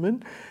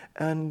abdomen,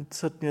 and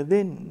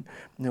then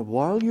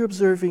while you're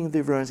observing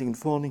the rising and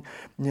falling,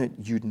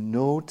 you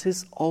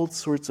notice all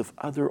sorts of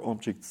other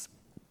objects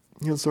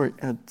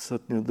at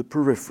the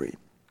periphery.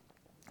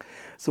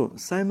 So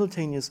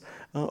simultaneous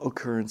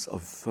occurrence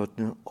of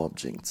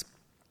objects.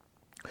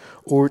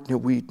 Or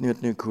we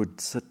could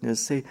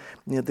say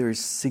there is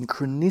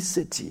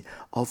synchronicity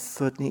of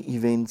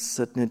events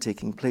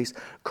taking place,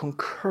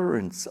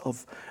 concurrence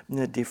of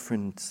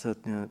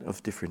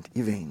different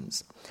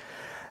events.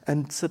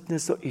 And so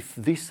if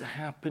this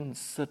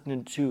happens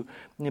to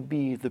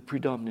be the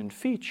predominant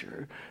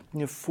feature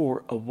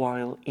for a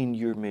while in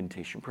your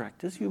meditation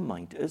practice, you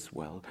might as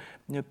well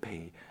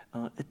pay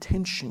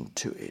attention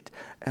to it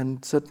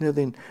and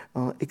then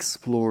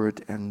explore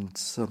it and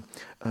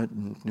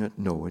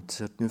know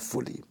it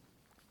fully.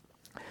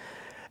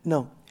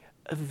 Now,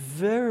 a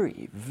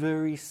very,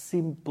 very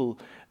simple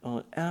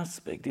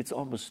aspect, it's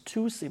almost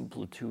too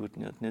simple to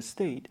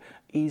state,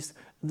 is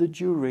the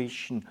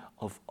duration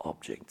of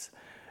objects.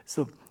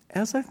 So,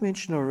 as I've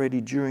mentioned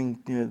already during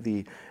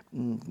the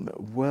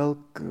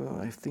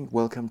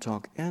welcome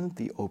talk and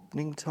the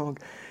opening talk,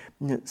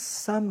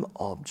 some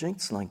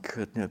objects like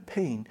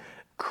pain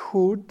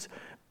could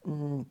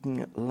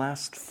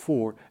last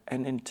for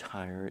an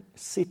entire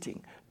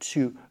sitting,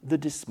 to the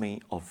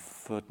dismay of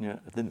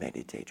the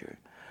meditator.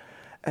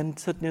 And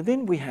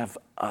then we have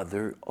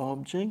other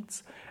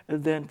objects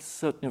that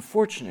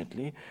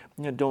fortunately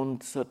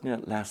don't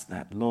last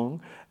that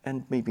long,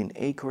 and maybe an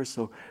ache or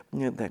so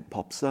that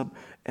pops up,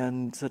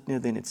 and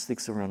then it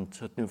sticks around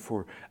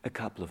for a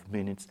couple of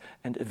minutes,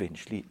 and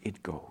eventually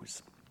it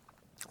goes.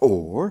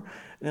 Or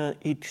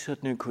it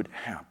could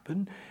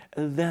happen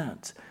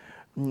that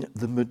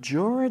the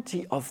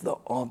majority of the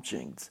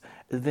objects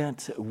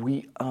that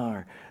we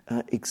are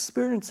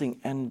experiencing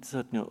and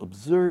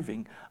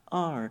observing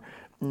are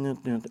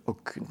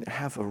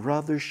have a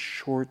rather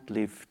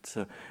short-lived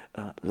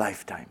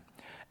lifetime.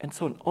 And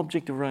so an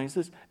object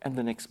arises, and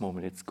the next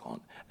moment it's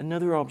gone.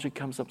 Another object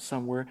comes up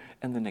somewhere,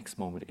 and the next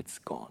moment it's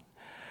gone.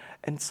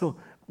 And so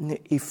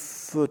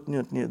if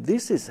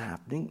this is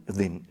happening,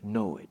 then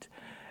know it.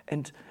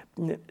 And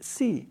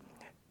see,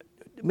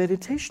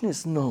 meditation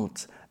is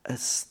not a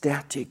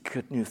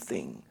static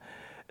thing.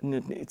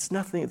 It's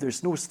nothing,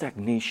 there's no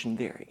stagnation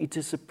there. It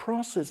is a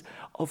process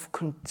of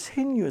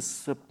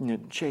continuous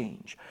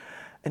change.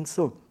 And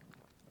so,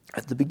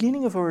 at the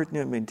beginning of our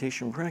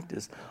meditation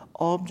practice,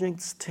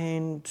 objects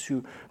tend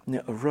to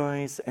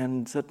arise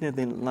and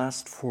then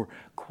last for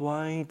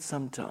quite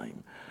some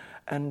time.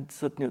 And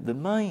the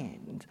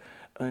mind,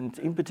 and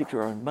in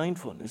particular our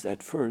mindfulness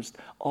at first,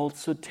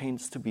 also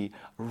tends to be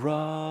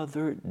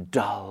rather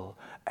dull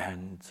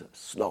and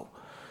slow.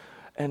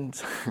 And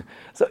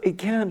so it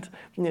can't,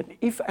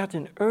 if at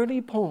an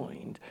early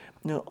point,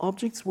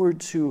 objects were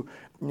to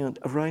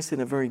arise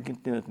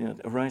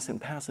arise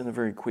and pass in a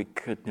very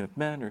quick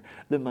manner,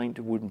 the mind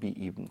wouldn't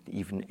be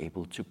even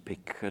able to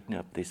pick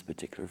up this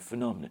particular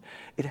phenomenon.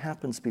 It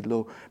happens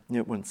below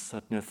one's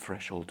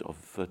threshold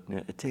of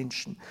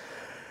attention.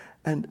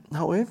 And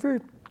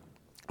however,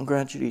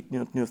 gradually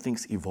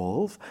things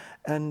evolve,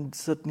 and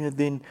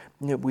then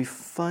we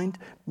find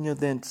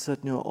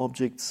that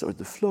objects, or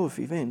the flow of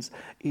events,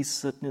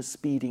 is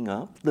speeding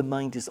up. The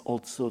mind is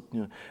also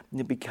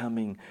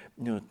becoming,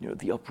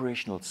 the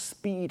operational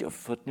speed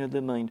of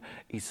the mind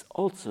is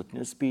also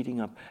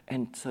speeding up,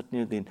 and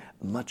then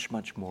much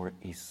more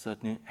is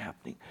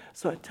happening.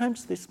 So at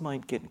times this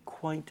might get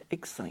quite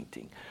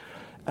exciting,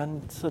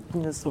 and so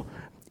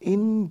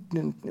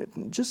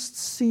just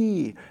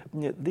see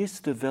this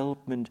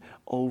development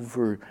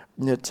over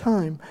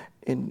time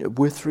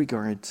with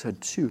regard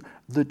to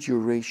the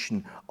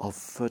duration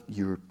of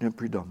your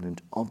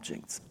predominant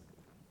objects.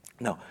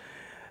 Now,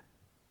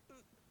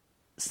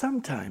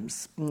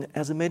 sometimes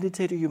as a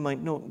meditator you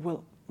might know,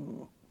 well,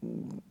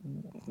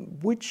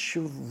 which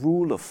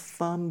rule of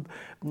thumb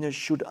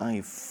should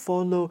I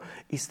follow?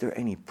 Is there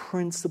any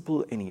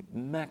principle, any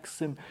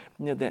maxim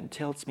that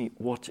tells me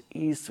what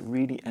is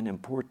really an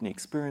important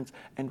experience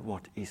and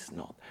what is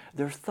not?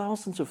 There are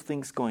thousands of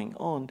things going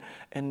on,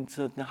 and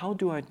how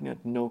do I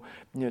know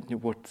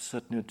what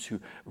to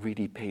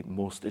really pay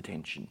most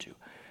attention to?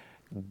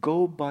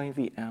 Go by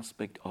the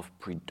aspect of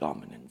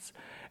predominance.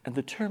 And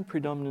the term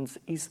predominance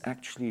is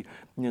actually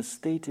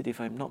stated,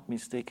 if I'm not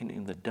mistaken,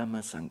 in the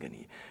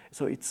Dhammasangani.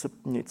 So it's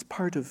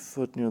part of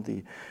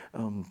the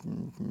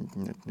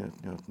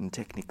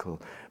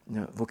technical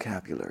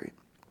vocabulary.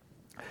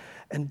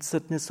 And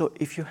so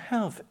if you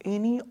have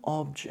any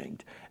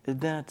object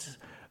that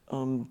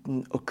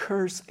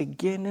occurs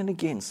again and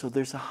again, so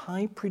there's a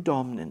high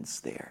predominance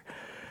there,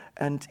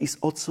 and is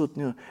also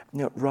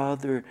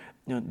rather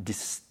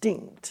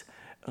distinct,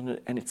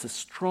 and it's a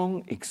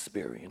strong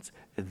experience,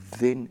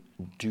 then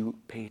do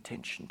pay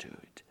attention to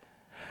it.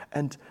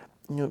 And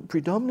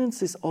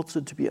predominance is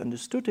also to be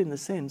understood in the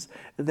sense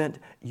that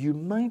you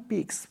might be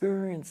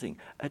experiencing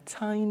a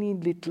tiny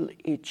little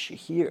itch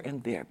here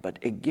and there,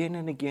 but again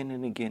and again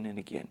and again and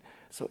again.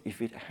 So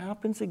if it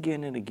happens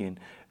again and again,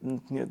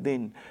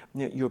 then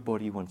your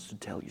body wants to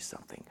tell you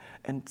something.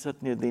 And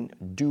certainly then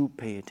do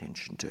pay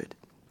attention to it.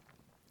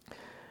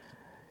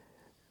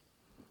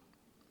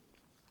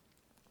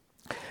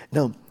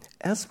 Now,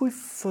 as we've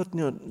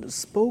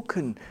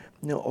spoken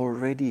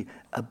already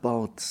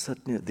about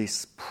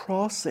this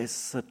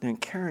process,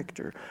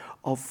 character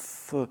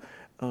of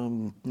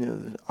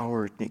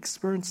our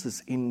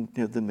experiences in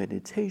the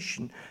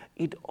meditation,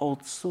 it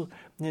also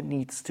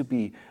needs to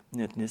be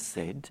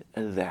said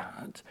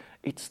that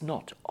it's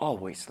not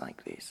always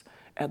like this.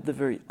 At the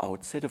very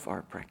outset of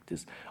our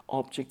practice,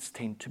 objects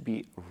tend to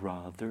be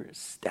rather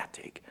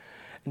static.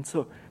 And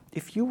so,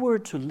 if you were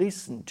to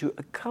listen to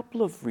a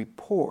couple of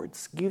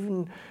reports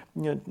given,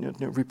 given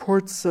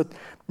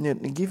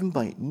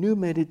by new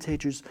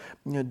meditators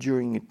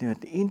during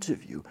the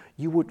interview,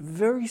 you would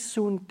very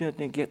soon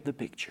get the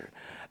picture,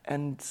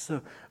 and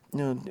so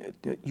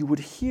you would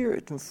hear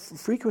it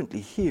frequently.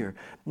 Hear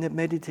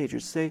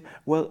meditators say,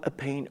 "Well, a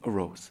pain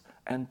arose,"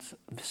 and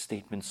the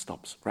statement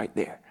stops right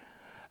there.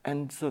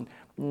 And so,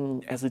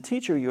 as a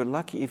teacher, you're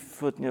lucky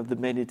if the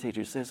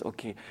meditator says,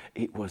 "Okay,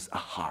 it was a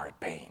hard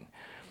pain."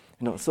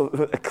 So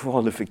a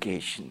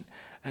qualification.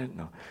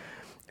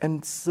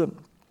 And so,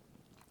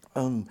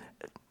 and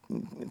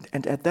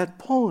at that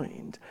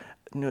point,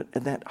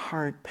 that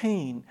hard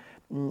pain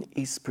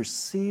is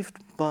perceived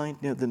by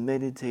the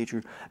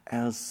meditator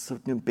as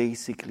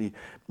basically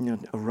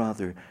a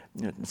rather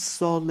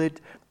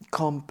solid,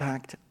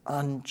 compact,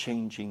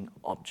 unchanging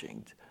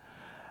object.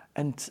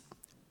 And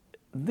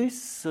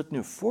this,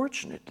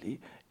 fortunately,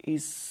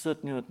 is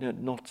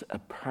not a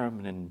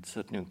permanent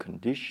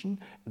condition.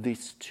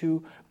 This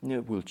too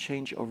will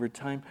change over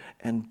time,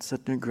 and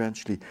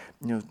gradually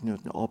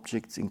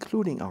objects,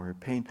 including our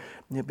pain,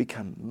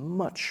 become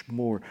much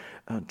more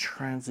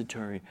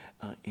transitory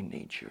in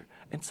nature.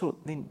 And so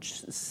then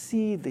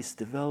see this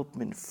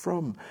development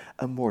from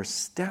a more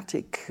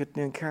static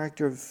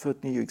character of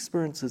your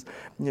experiences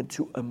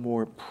to a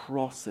more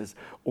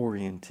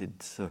process-oriented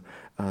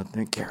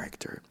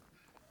character.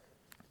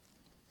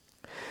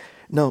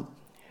 Now,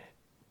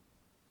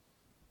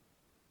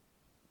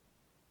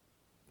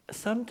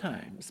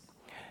 sometimes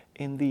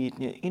in the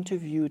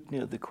interview,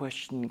 the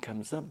question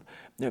comes up,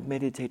 the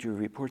meditator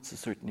reports a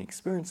certain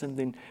experience, and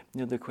then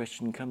the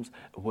question comes,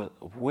 well,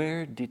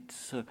 where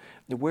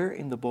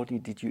in the body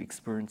did you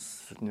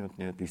experience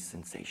this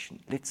sensation?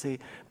 Let's say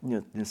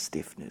the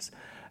stiffness.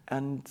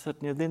 And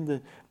then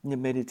the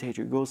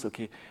meditator goes,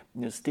 okay,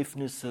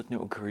 stiffness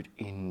occurred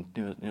in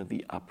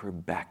the upper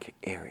back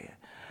area.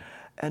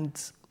 And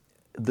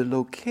the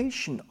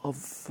location of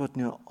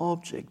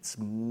objects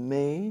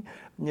may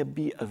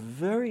be a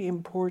very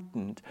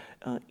important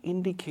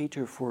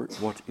indicator for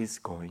what is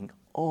going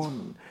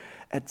on.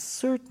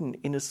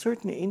 In a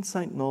certain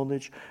insight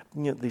knowledge,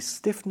 the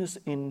stiffness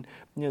in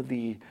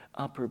the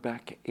upper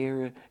back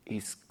area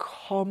is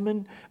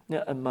common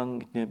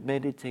among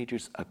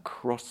meditators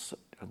across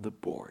the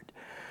board,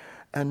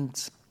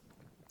 and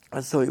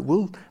so it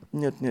will.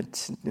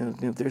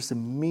 There's a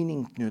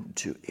meaning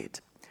to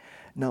it.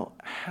 Now,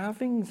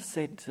 having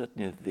said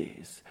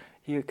this,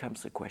 here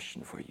comes a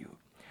question for you.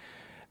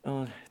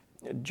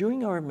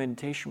 During our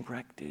meditation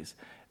practice,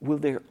 will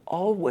there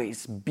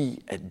always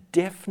be a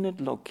definite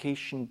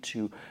location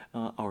to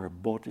our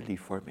bodily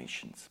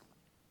formations?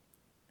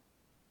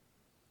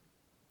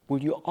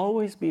 Will you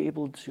always be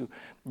able to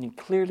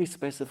clearly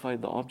specify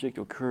the object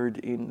occurred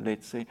in,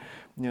 let's say,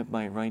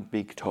 my right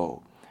big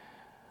toe?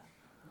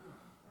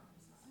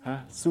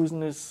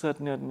 Susan is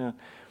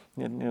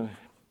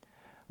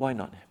why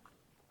not?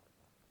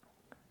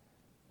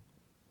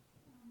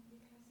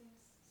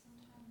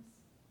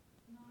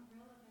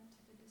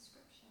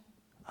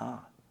 So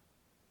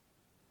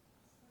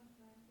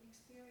the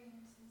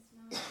experience is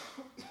not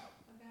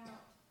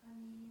about a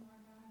knee or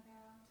not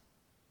about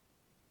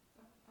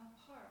a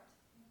part.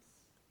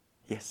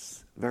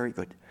 Yes, very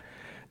good.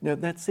 Now,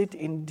 that's it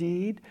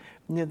indeed.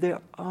 Now,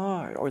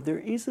 there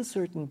is a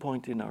certain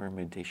point in our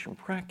meditation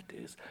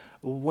practice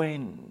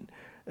when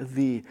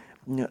the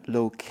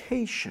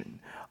location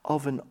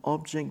of an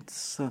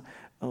object's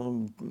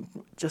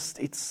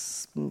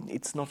it's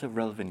not a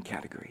relevant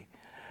category.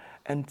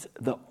 And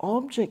the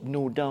object,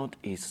 no doubt,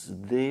 is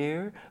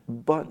there,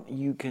 but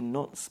you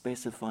cannot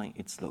specify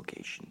its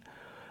location.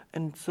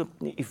 And so,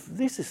 if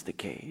this is the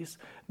case,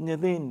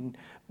 then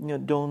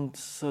don't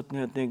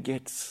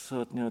get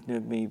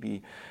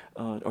maybe,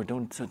 or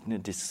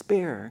don't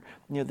despair.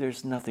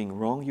 There's nothing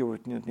wrong.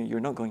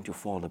 You're not going to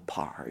fall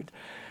apart,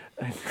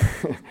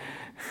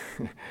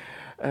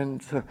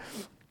 and.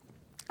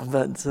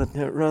 But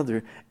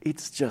rather,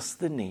 it's just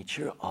the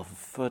nature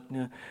of a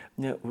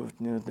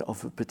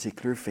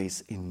particular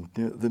phase in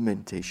the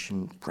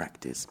meditation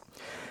practice.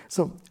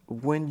 So,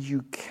 when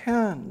you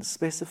can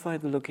specify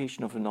the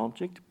location of an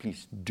object,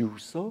 please do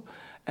so.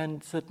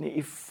 And certainly,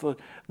 if the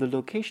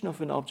location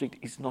of an object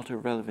is not a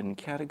relevant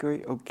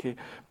category, okay,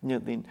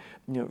 then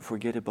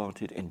forget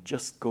about it and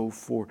just go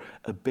for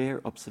a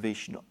bare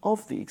observation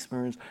of the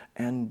experience,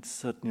 and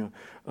certainly,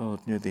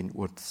 then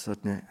what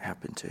certainly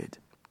happened to it.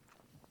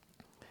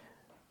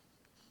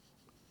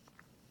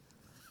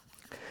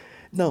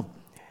 Now,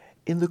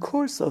 in the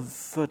course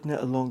of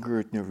a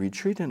longer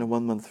retreat, and a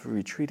 1 month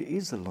retreat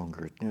is a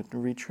longer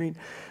retreat,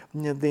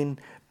 then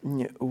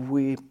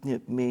we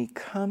may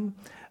come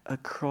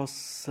across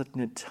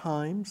certain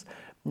times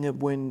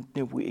when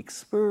we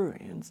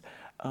experience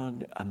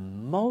a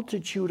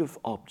multitude of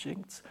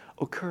objects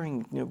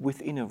occurring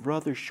within a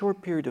rather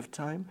short period of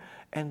time,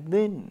 and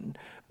then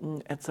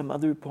at some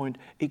other point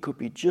it could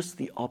be just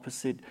the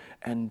opposite,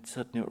 and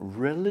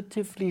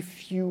relatively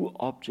few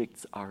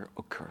objects are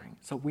occurring.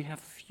 So we have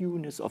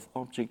fewness of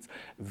objects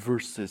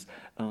versus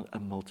a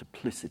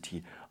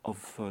multiplicity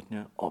of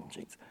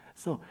objects.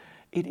 So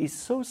it is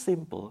so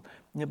simple,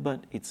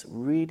 but it's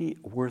really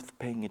worth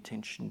paying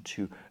attention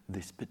to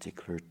this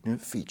particular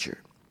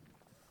feature.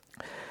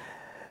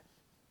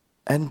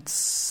 And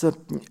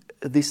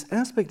this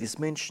aspect is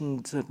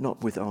mentioned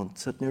not without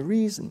certain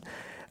reason.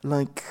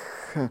 Like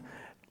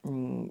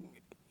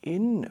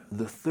in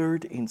the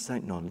third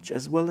insight knowledge,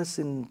 as well as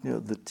in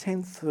the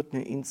 10th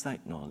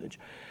insight knowledge,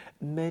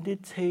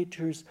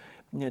 meditators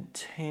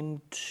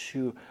tend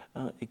to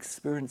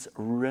experience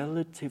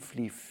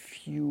relatively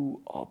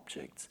few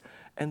objects.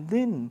 And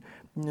then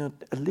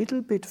a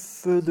little bit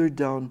further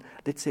down,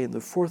 let's say in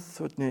the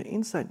fourth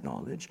insight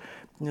knowledge,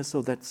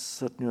 so that's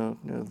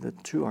the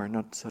two are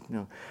not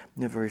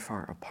very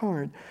far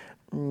apart.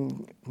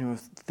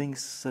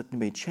 Things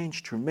may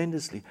change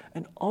tremendously,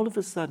 and all of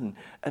a sudden,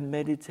 a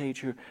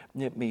meditator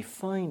may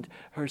find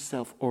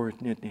herself or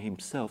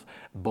himself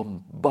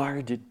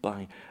bombarded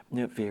by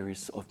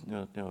various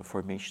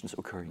formations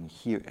occurring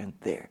here and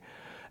there.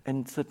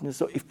 And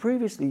so if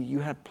previously you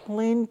had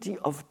plenty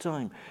of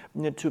time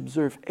to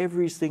observe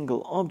every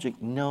single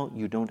object, now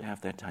you don't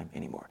have that time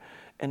anymore.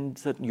 And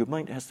your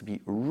mind has to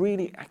be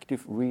really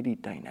active, really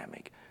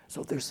dynamic.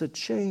 So there's a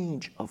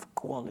change of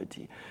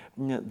quality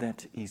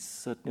that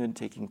is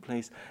taking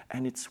place,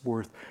 and it's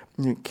worth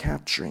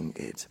capturing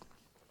it.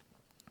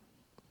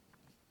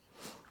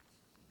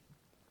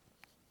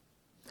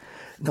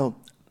 Now,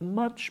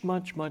 much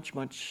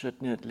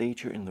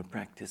later in the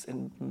practice,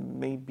 and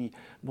maybe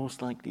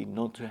most likely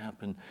not to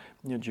happen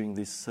during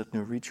this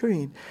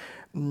retreat,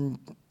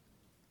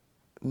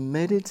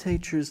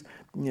 meditators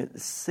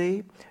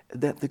say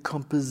that the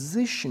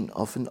composition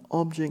of an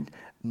object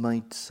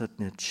might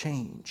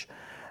change.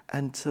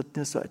 And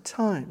so at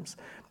times,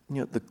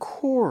 the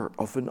core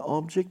of an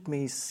object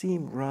may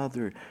seem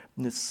rather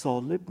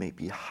solid,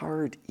 maybe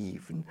hard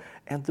even,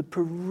 and the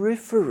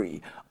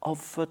periphery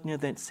of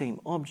that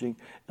same object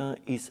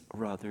is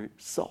rather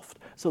soft.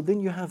 So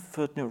then you have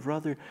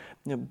rather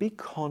big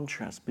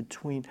contrast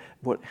between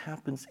what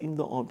happens in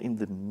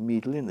the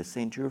middle, in the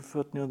center of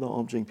the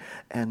object,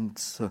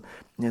 and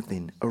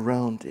then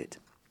around it.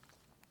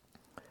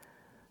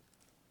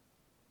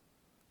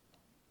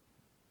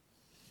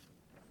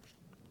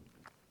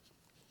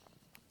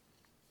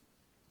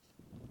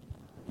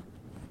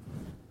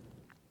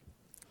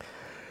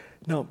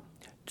 Now,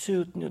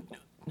 to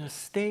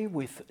stay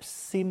with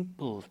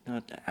simple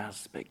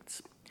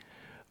aspects,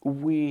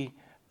 we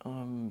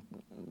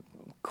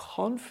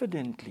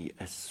confidently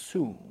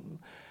assume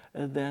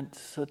that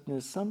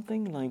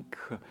something like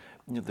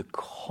the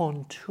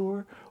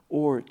contour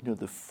or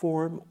the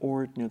form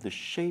or the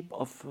shape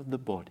of the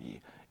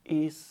body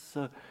is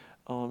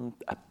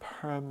a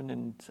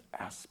permanent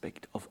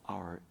aspect of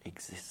our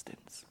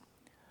existence.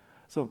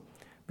 So,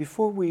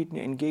 before we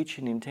engage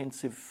in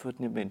intensive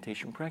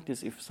meditation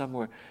practice, if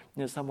someone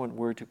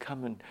were to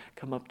come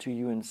up to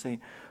you and say,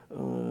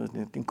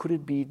 could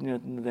it be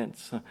that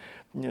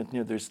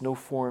there's no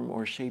form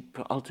or shape,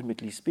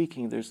 ultimately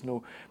speaking, there's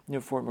no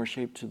form or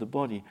shape to the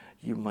body,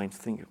 you might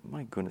think,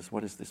 my goodness,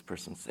 what is this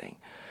person saying?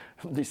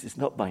 This is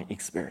not my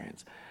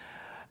experience.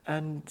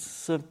 And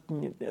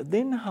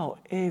then,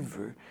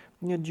 however,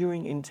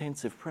 during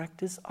intensive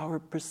practice, our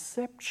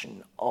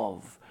perception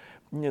of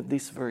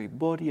this very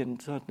body and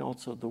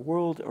also the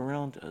world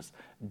around us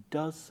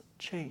does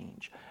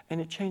change. And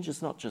it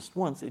changes not just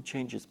once, it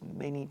changes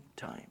many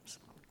times.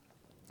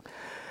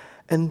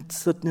 And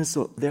so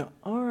there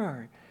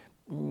are,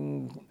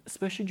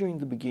 especially during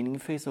the beginning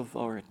phase of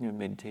our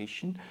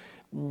meditation,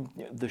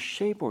 the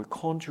shape or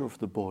contour of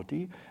the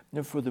body,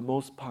 for the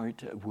most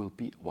part, will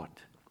be what?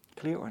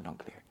 Clear or not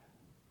clear?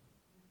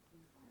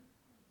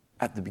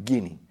 At the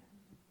beginning,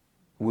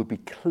 will be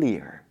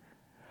clear.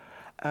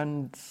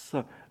 And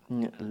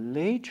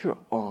later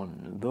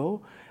on,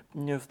 though,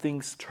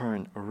 things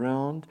turn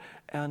around,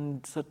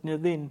 and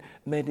then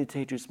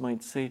meditators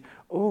might say,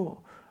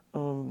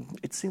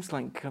 it seems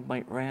like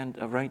my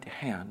right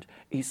hand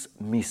is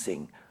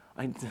missing.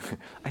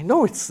 I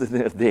know it's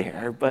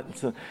there,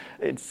 but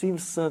it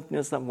seems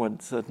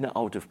somewhat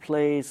out of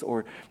place,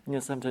 or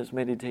sometimes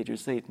meditators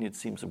say it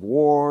seems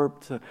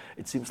warped,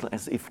 it seems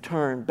as if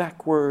turned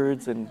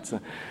backwards, and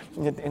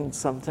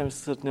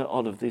sometimes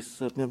all of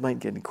this might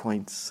get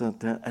quite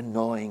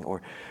annoying,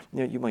 or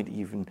you might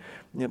even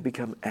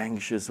become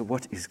anxious.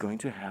 What is going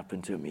to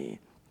happen to me?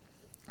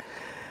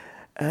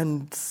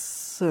 And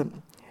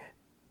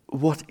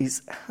what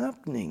is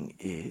happening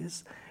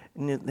is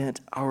that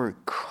our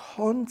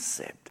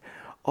concept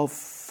of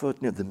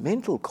the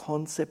mental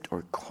concept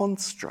or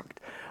construct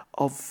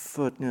of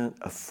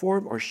a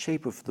form or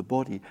shape of the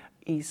body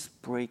is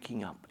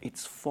breaking up.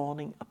 It's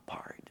falling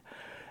apart.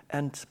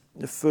 And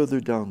further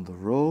down the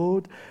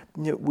road,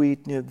 we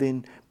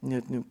then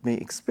may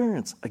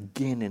experience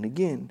again and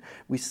again.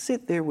 We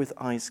sit there with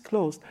eyes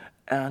closed,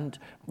 and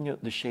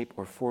the shape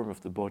or form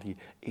of the body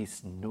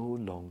is no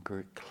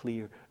longer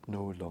clear,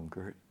 no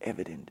longer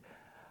evident.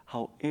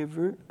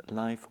 However,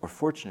 life, or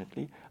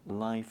fortunately,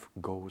 life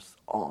goes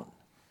on.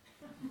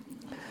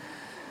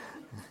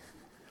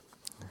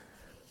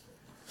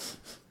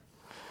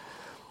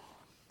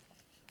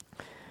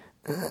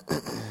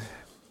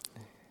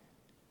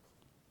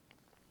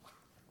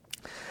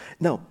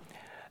 Now,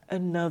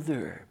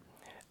 another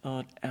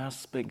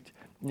aspect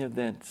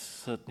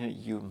that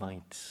you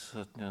might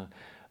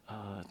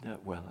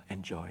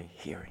enjoy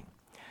hearing.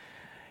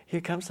 Here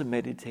comes a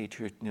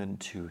meditator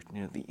to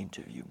the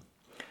interview,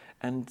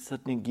 and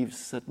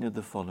gives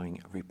the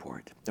following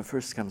report.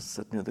 First comes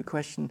the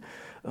question,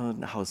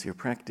 how's your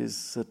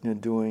practice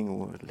doing,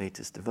 or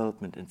latest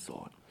development, and so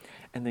on.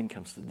 And then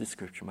comes the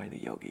description by the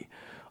yogi.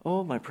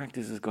 Oh, my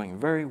practice is going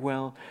very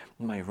well.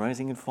 My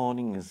rising and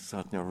falling is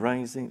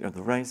rising, or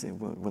the rising,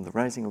 when the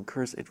rising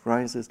occurs, it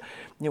rises.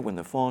 When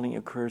the falling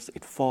occurs,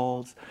 it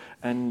falls.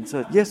 And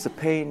yes, the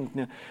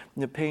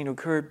pain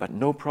occurred, but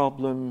no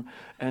problem.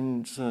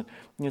 And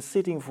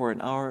sitting for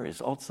an hour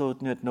is also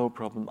no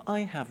problem.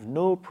 I have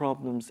no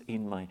problems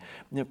in my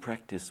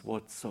practice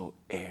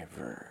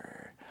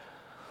whatsoever.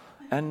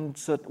 And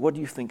what do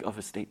you think of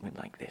a statement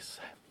like this?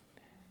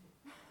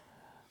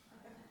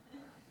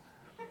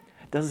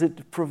 Does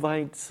it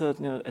provide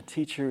a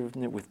teacher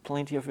with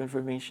plenty of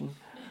information?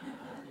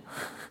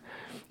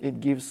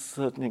 It gives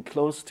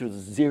close to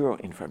zero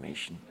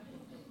information.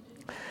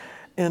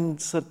 And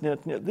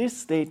this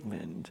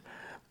statement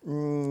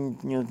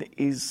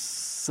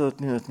is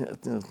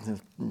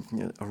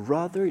a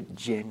rather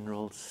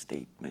general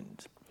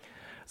statement.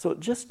 So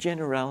just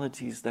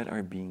generalities that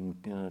are being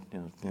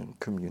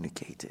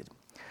communicated.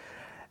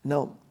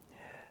 Now,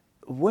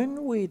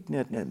 when we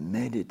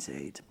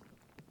meditate,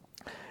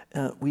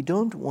 we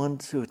don't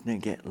want to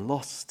get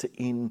lost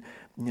in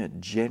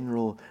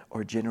general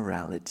or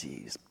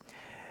generalities.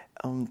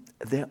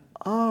 There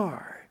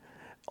are,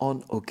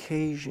 on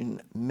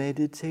occasion,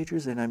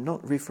 meditators, and I'm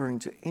not referring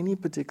to any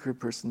particular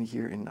person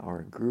here in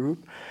our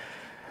group.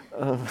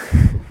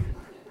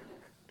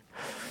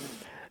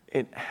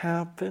 It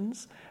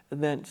happens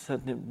that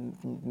certain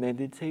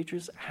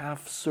meditators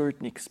have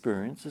certain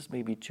experiences,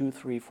 maybe 2,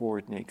 3,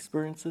 4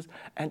 experiences,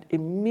 and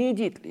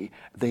immediately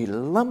they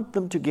lump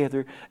them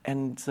together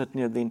and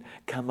then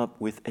come up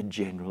with a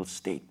general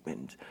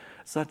statement,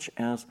 such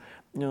as,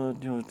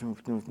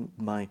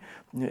 my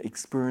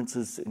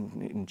experiences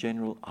in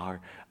general are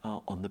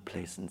on the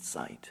pleasant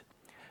side.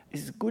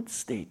 It's a good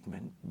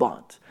statement,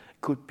 but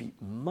could be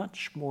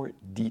much more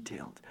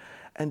detailed.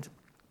 And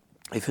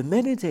if a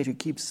meditator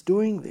keeps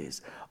doing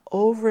this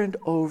over and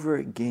over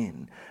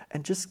again,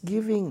 and just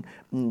giving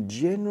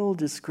general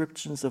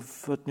descriptions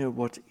of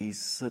what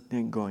is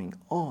going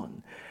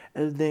on,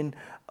 then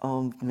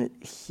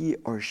he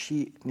or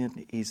she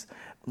is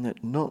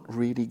not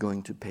really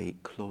going to pay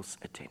close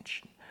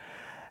attention.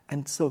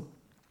 And so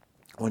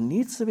one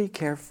needs to be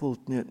careful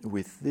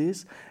with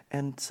this,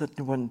 and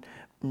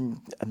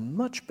a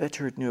much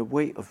better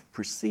way of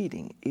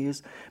proceeding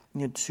is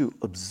to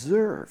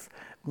observe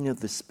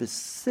the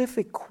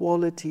specific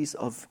qualities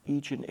of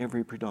each and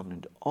every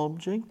predominant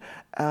object,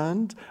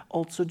 and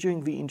also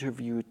during the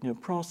interview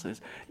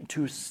process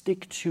to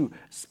stick to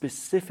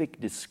specific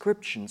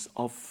descriptions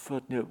of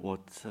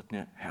what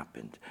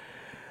happened,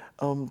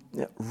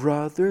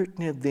 rather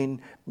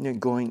than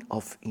going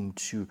off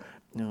into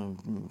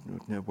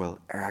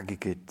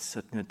aggregate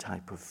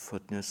type of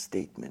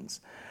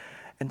statements.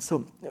 And so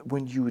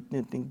when you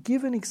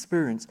give an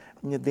experience,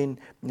 then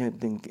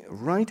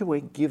right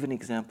away give an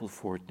example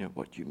for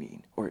what you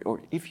mean.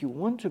 Or if you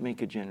want to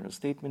make a general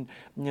statement,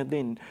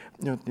 then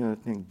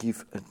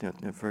give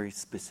a very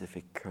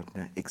specific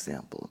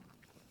example.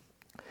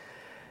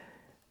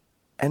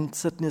 And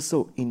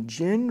so in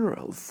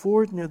general,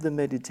 for the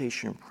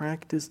meditation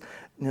practice,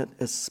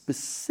 a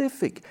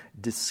specific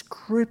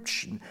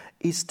description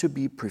is to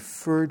be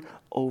preferred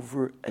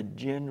over a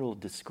general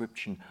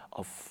description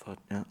of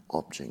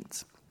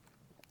objects.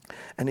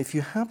 And if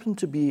you happen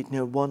to be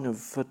one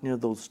of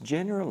those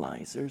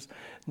generalizers,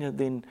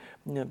 then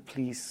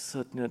please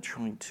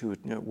try to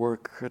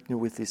work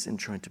with this and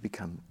try to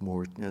become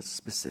more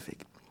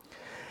specific.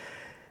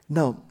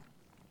 Now,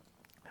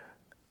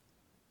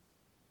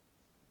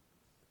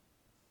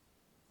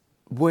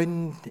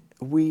 when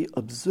we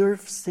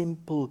observe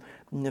simple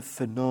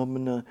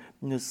phenomena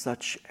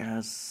such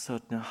as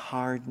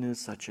hardness,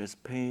 such as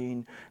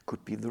pain,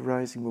 could be the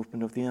rising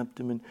movement of the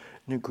abdomen,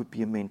 it could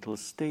be a mental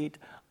state,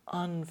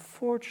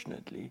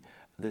 unfortunately,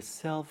 the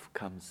self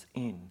comes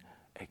in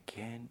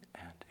again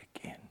and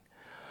again.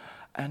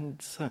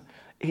 And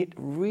it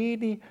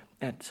really,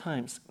 at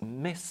times,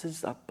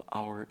 messes up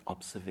our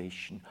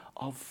observation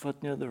of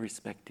the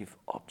respective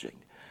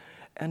object.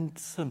 And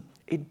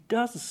it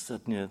does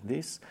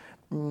this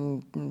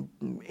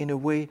in a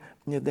way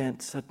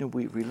that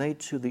we relate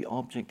to the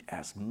object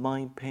as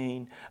my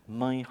pain,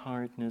 my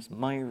hardness,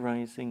 my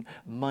rising,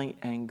 my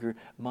anger,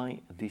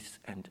 my this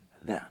and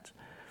that.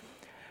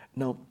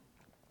 Now,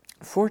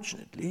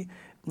 fortunately,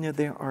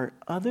 there are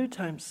other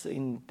times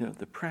in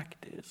the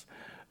practice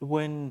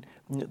when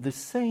the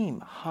same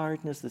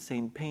hardness, the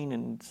same pain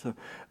and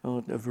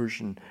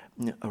aversion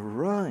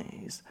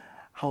arise.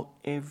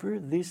 However,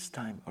 this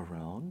time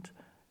around,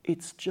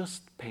 it's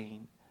just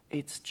pain,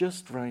 it's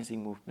just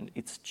rising movement,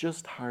 it's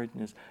just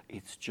hardness,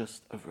 it's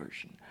just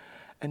aversion.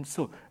 And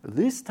so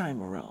this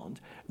time around,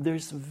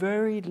 there's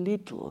very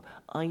little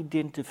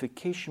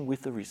identification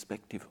with the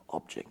respective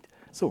object.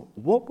 So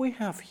what we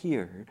have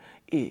here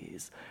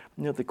is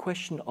the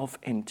question of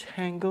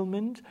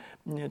entanglement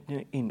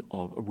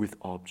with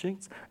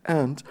objects,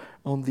 and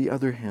on the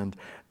other hand,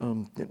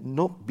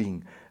 not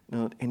being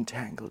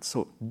entangled.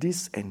 So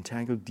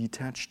disentangled,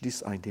 detached,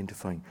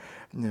 disidentifying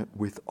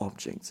with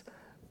objects.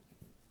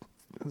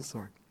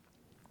 Sorry.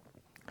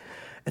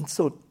 And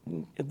so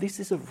this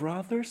is a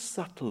rather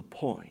subtle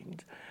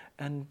point,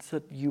 and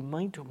that you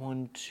might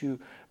want to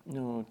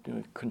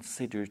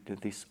consider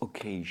this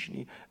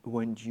occasionally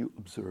when you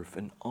observe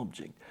an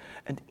object.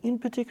 And in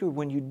particular,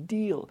 when you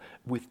deal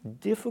with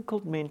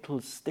difficult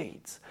mental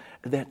states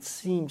that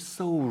seem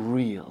so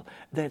real,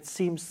 that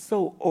seem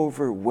so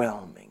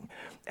overwhelming,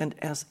 and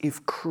as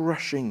if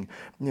crushing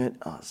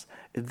us,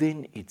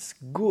 then it's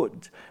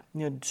good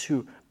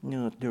to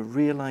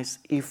realize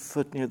if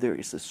there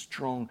is a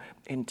strong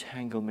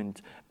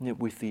entanglement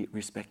with the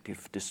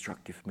respective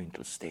destructive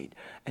mental state.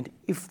 And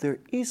if there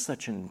is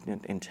such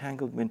an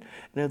entanglement,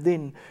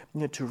 then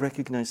to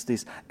recognize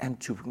this and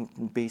to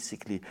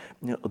basically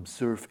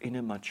observe in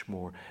a much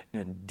more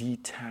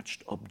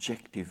detached,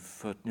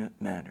 objective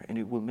manner. And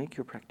it will make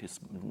your practice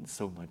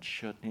so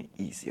much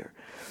easier.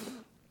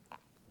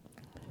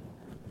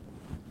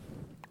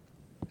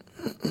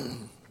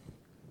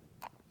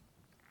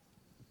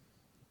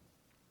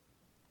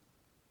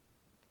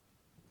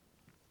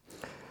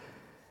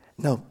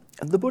 Now,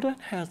 the Buddha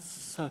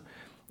has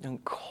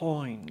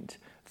coined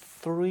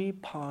three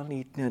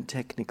Pali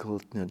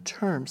technical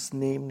terms,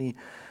 namely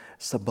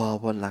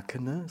Sabhava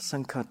Lakkhana,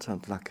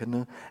 Sankhata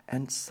Lakkhana,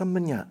 and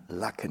Samanya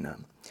Lakkhana.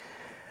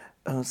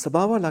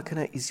 Sabhava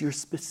Lakkhana is your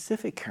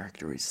specific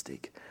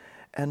characteristic,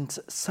 and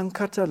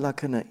Sankhata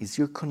Lakkhana is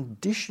your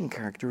condition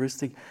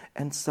characteristic,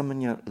 and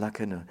Samanya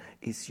Lakkhana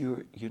is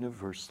your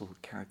universal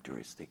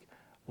characteristic.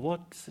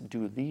 What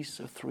do these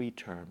three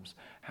terms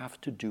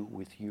have to do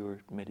with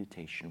your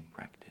meditation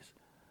practice?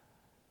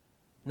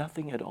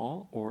 Nothing at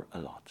all or a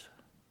lot?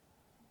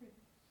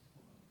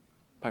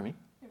 Pardon me?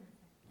 Everything.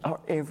 Oh,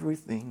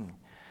 everything.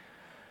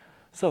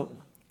 So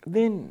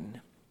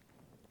then,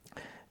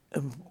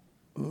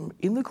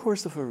 in the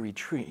course of a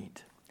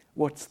retreat,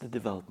 what's the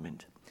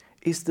development?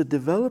 Is the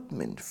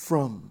development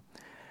from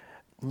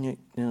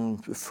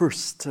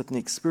first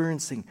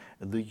experiencing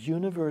the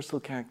universal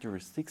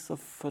characteristics of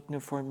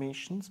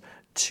formations,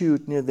 to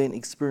then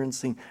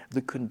experiencing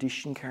the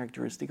conditioned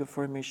characteristic of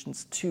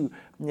formations, to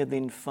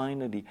then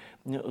finally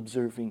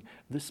observing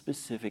the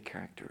specific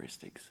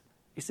characteristics.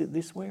 Is it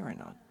this way or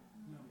not?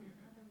 No.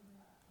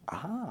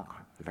 Ah,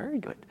 very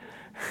good.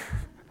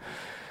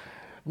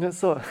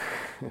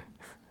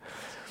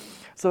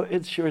 So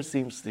it sure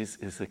seems this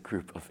is a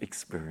group of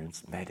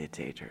experienced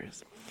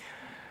meditators.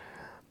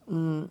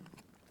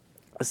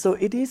 So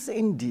it is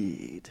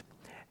indeed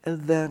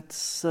that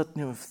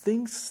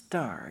things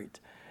start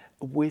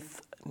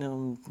with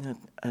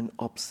an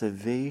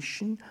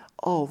observation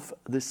of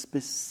the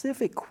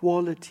specific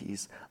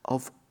qualities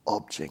of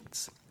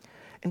objects.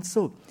 And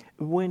so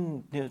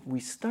when we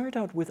start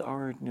out with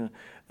our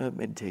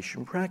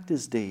meditation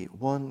practice, day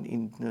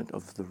one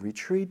of the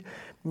retreat,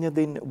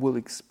 then we'll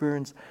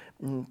experience,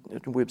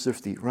 we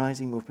observe the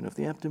rising movement of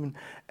the abdomen,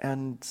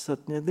 and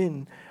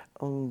then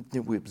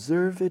we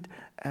observe it,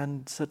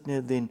 and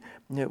then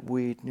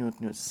we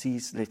see,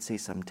 let's say,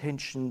 some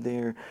tension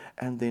there,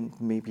 and then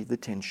maybe the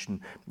tension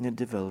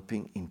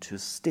developing into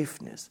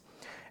stiffness.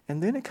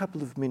 And then a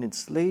couple of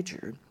minutes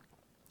later,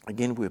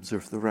 again, we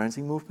observe the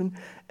rising movement,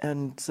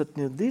 and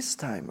this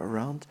time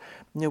around,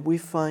 we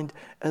find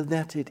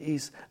that it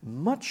is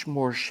much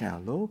more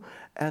shallow,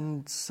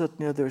 and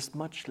there's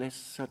much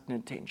less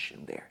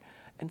tension there.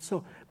 And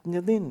so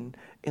then,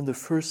 in the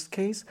first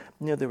case,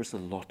 there was a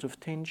lot of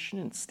tension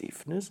and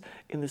stiffness.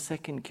 In the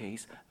second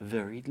case,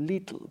 very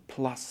little.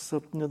 Plus,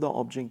 the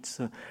object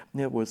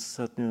it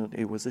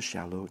was a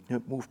shallow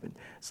movement.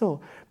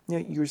 So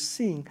you're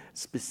seeing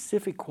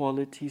specific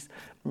qualities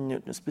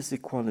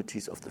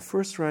of the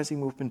first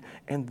rising movement,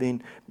 and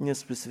then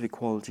specific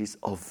qualities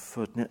of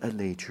a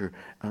later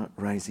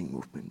rising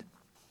movement.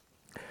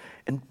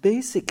 And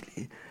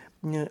basically,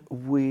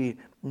 we,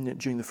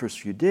 during the first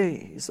few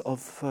days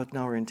of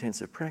our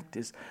intensive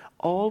practice,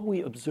 all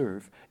we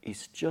observe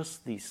is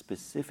just the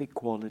specific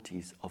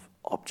qualities of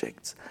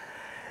objects.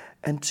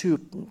 And to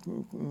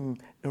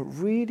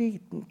really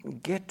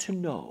get to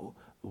know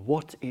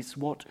what is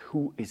what,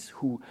 who is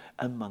who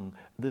among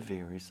the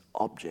various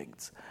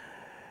objects.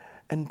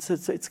 And so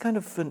it's kind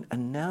of an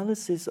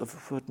analysis of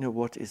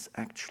what is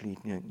actually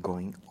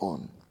going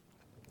on.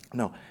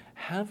 Now,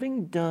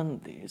 having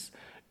done this,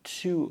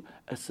 to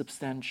a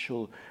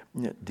substantial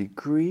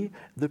degree,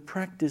 the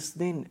practice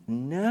then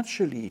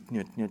naturally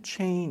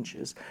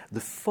changes.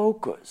 The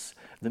focus,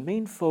 the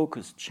main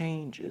focus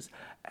changes,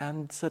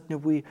 and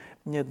suddenly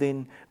we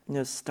then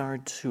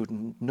start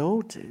to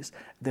notice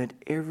that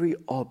every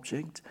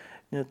object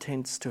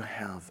tends to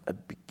have a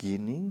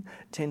beginning,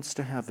 tends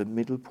to have a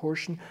middle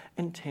portion,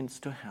 and tends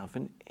to have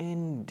an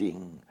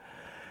ending.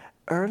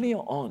 Earlier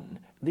on,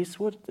 this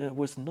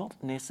was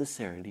not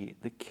necessarily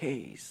the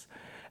case.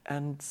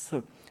 And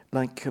so,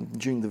 like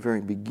during the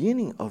very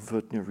beginning of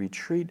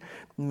retreat,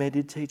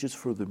 meditators,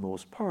 for the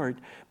most part,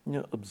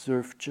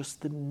 observe just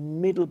the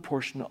middle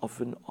portion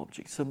of an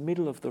object. So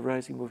middle of the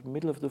rising movement,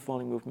 middle of the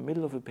falling movement,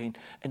 middle of a pain,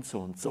 and so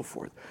on and so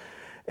forth.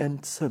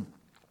 And so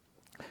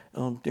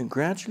then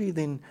gradually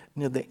then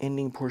the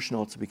ending portion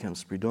also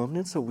becomes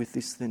predominant. So with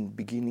this then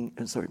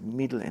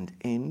middle and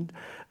end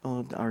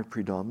are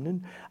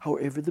predominant.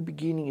 However, the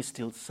beginning is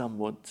still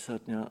somewhat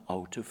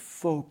out of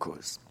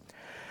focus.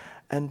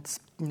 And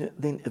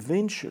then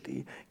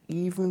eventually,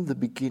 even the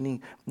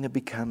beginning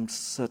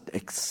becomes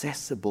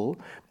accessible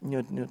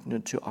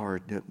to our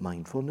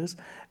mindfulness,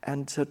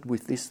 and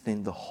with this,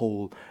 then the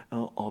whole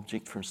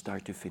object from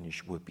start to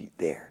finish will be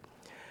there.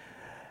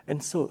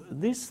 And so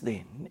this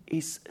then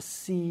is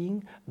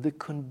seeing the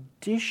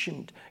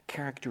conditioned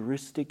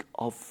characteristic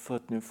of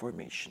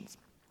formations.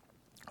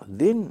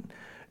 Then,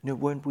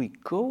 when we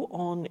go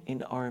on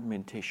in our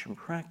meditation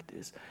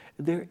practice,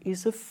 there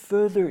is a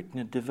further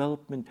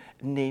development,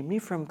 namely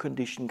from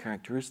conditioned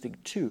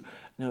characteristic to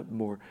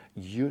more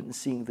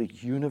seeing the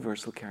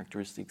universal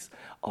characteristics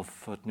of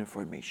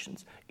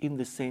formations, in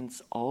the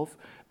sense of,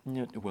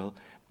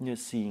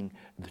 seeing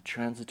the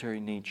transitory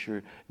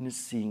nature,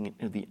 seeing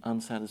the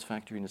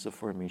unsatisfactoriness of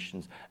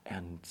formations,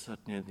 and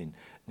then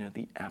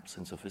the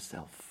absence of a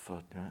self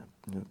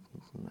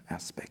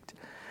aspect.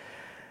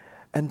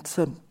 And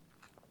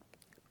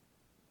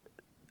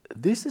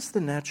this is the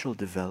natural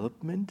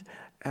development,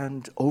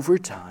 and over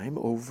time,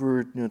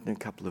 over a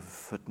couple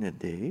of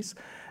days,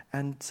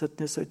 and so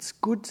it's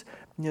good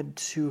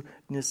to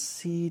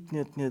see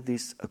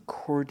this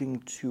according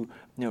to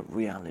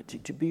reality,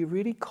 to be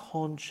really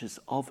conscious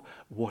of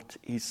what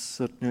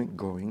is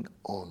going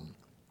on.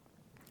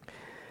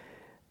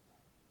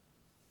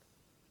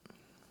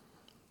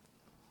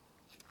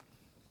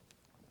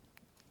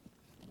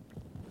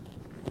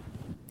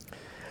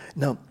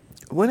 Now,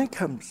 when it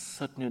comes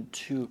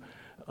to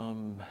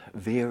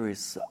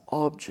various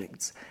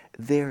objects,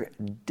 their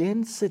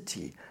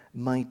density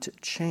might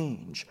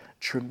change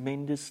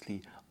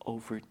tremendously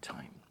over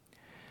time.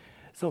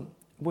 So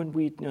when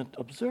we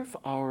observe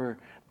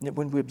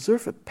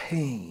a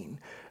pain,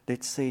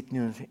 let's say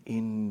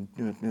in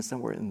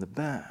somewhere in the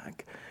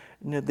back,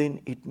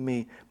 then it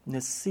may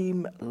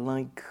seem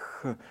like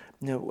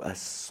a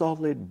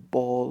solid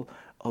ball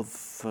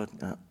of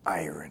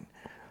iron,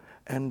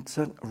 and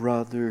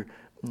rather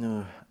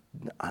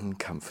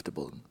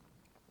uncomfortable.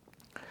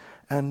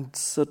 And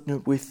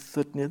with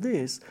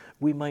this,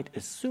 we might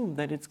assume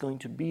that it's going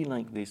to be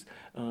like this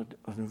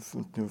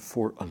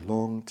for a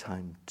long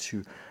time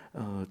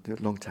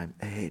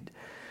ahead.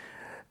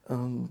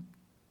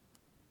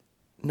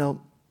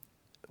 Now,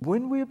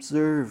 when we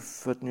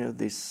observe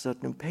this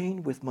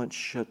pain with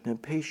much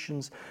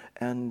patience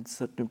and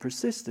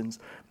persistence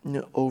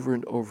over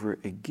and over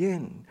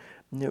again,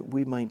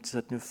 we might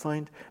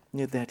find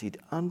that it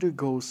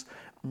undergoes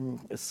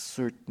a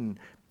certain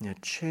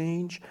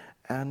change,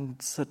 and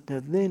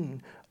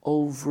then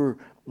over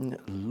a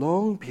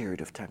long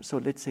period of time, so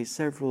let's say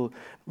several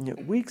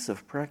weeks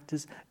of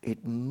practice,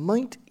 it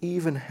might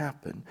even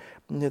happen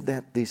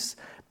that this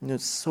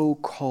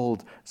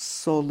so-called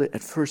solid,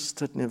 at first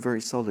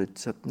very solid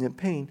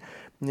pain,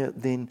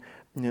 then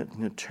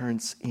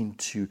turns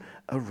into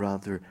a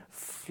rather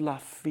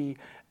fluffy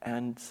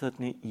and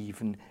certainly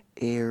even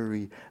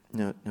airy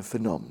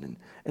phenomenon.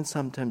 And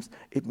sometimes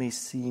it may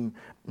seem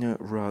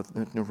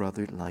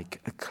rather like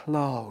a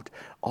cloud,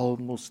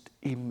 almost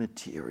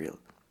immaterial.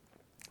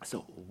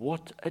 So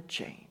what a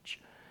change.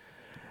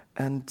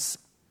 And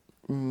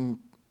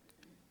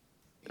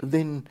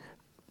then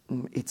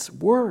it's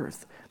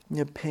worth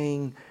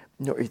paying,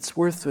 it's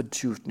worth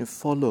to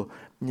follow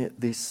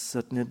this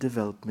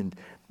development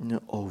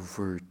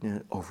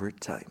over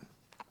time.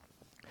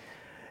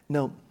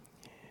 Now,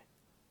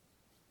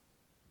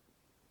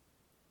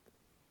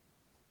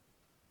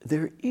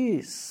 there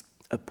is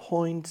a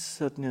point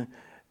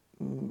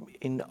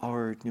in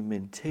our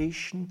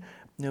meditation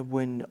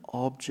when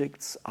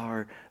objects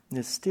are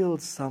still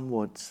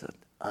somewhat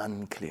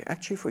unclear.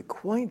 Actually, for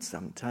quite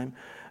some time,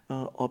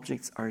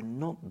 objects are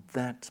not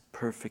that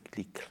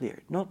perfectly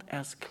clear, not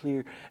as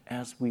clear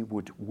as we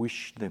would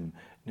wish them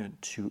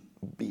to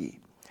be.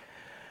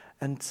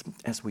 And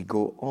as we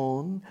go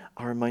on,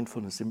 our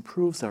mindfulness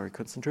improves, our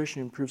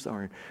concentration improves,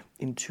 our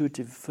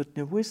intuitive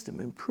wisdom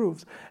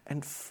improves,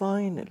 and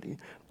finally,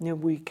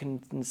 we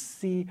can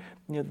see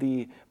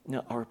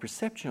our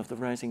perception of the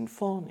rising and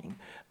falling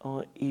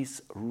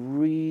is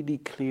really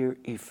clear,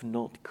 if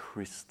not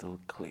crystal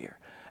clear.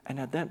 And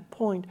at that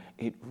point,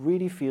 it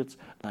really feels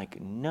like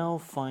now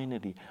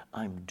finally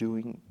I'm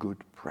doing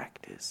good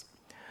practice.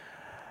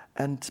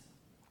 And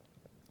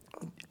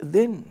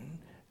then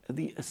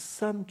the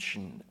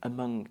assumption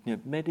among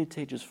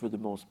meditators for the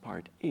most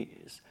part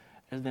is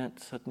that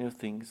certain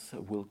things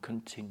will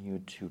continue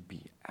to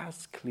be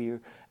as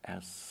clear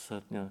as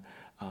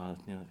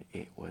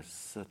it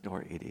was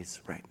or it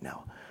is right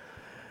now.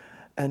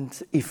 And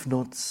if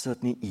not,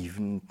 certainly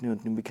even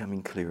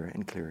becoming clearer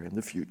and clearer in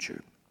the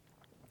future.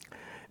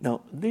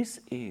 Now,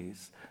 this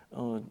is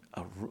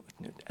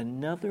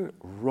another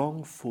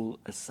wrongful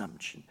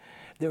assumption.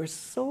 There are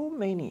so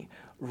many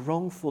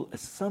wrongful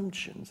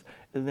assumptions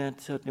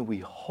that we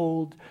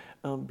hold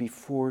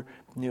before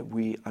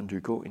we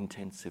undergo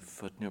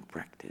intensive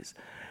practice.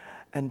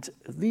 And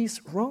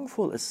these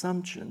wrongful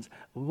assumptions,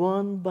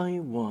 one by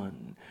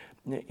one,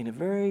 in a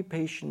very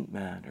patient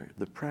manner,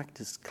 the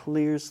practice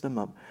clears them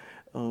up,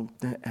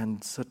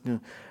 and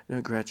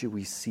gradually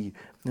we see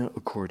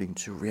according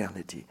to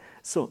reality.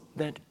 So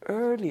that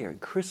earlier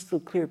crystal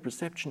clear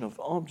perception of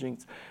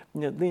objects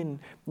then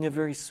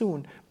very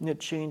soon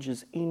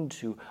changes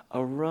into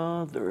a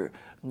rather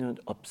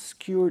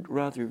obscured,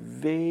 rather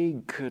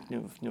vague,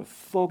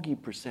 foggy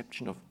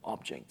perception of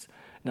objects.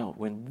 Now,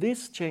 when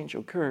this change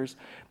occurs,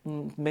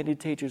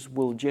 meditators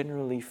will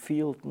generally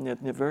feel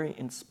very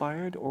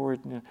inspired or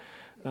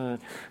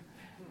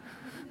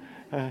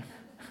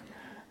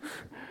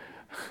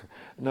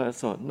no,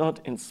 so not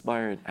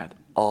inspired at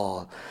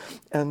all.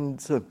 And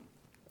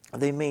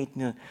they may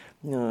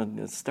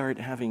start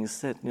having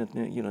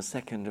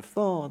second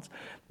thoughts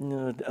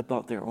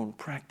about their own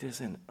practice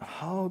and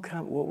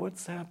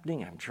what's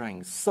happening? I'm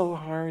trying so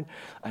hard.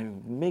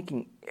 I'm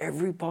making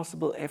every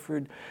possible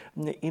effort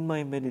in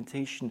my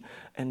meditation,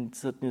 and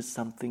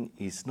something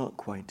is not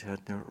quite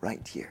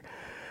right here.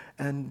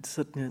 And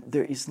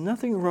there is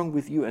nothing wrong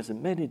with you as a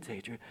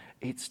meditator.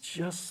 It's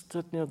just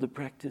the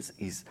practice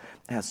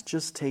has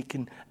just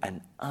taken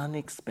an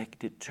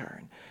unexpected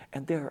turn.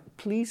 And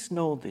please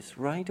know this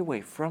right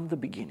away from the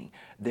beginning.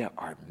 There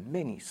are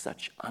many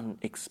such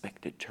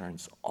unexpected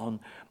turns on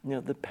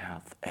the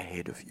path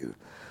ahead of you.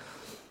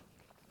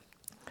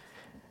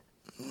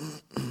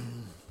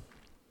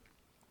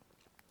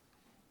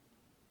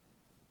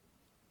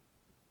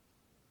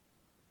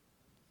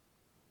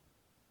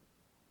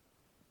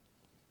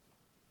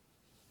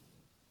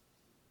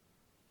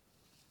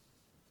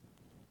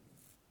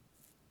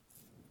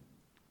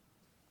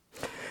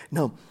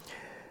 Now,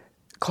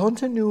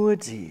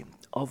 continuity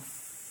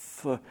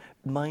of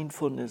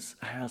mindfulness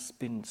has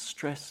been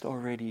stressed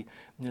already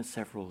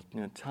several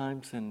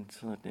times, and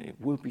it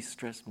will be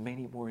stressed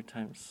many more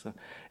times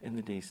in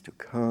the days to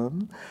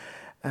come.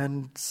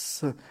 And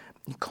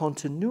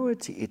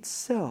continuity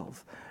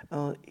itself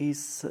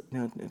is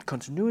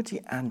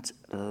continuity and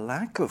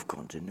lack of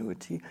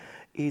continuity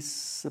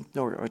is,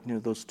 or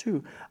those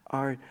two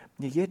are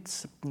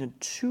yet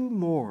two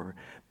more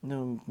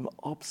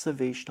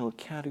observational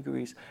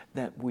categories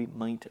that we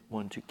might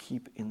want to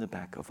keep in the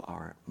back of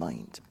our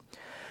mind.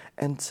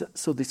 And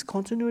so this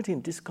continuity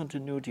and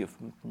discontinuity of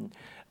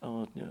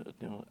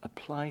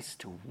applies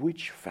to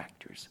which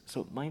factors?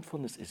 So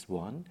mindfulness is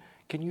one.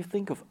 Can you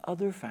think of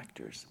other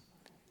factors?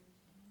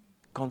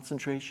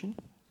 Concentration.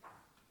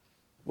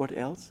 What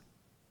else?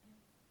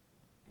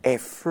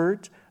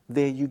 Effort.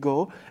 There you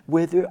go.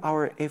 Whether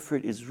our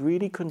effort is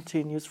really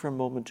continuous from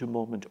moment to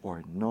moment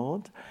or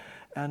not.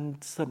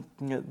 And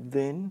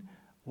then,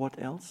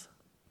 what else?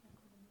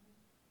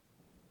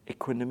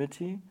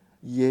 Equanimity.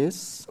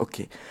 Yes?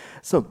 Okay.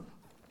 So,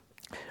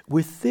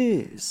 with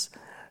this,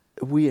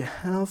 we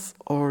have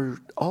our...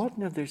 Oh,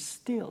 no, there's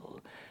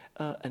still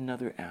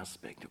another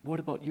aspect. What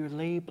about your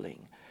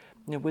labeling?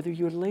 Now, whether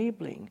your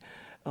labeling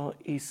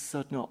is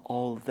not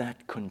all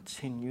that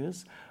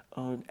continuous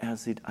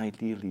as it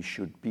ideally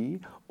should be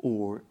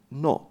or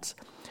not.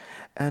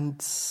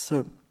 And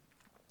so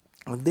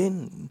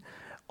then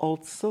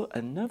also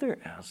another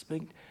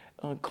aspect,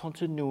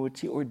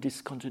 continuity or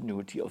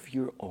discontinuity of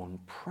your own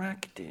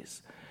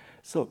practice.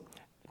 So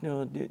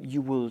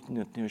you will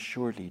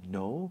surely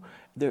know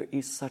there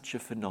is such a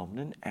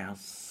phenomenon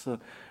as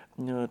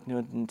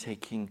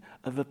taking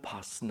a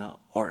Vipassana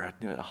or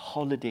a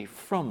holiday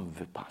from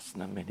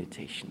Vipassana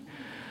meditation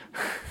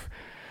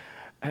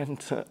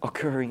and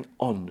occurring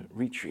on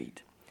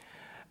retreat.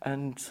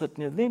 And so,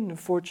 then,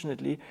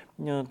 fortunately,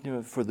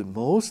 for the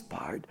most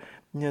part,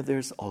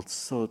 there's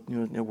also,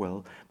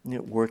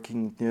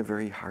 working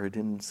very hard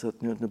and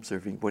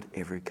observing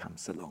whatever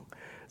comes along.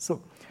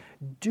 So,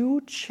 do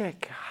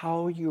check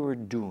how you're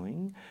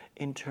doing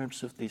in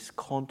terms of this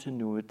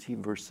continuity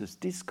versus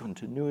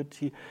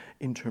discontinuity,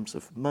 in terms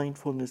of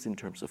mindfulness, in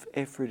terms of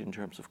effort, in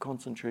terms of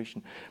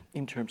concentration,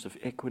 in terms of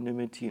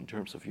equanimity, in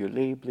terms of your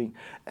labeling,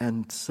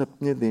 and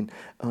then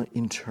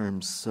in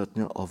terms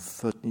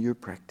of your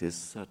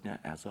practice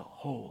as a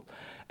whole.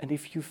 And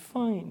if you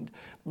find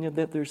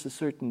that there's a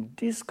certain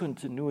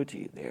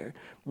discontinuity there,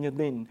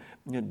 then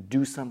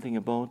do something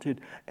about it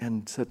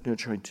and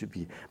try to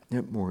be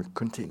more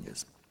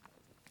continuous.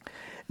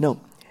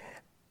 Now,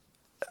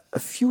 a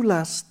few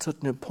last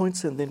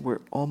points and then we're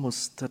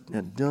almost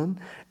done,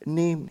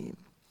 namely,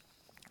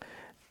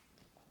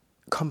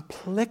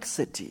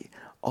 complexity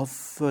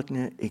of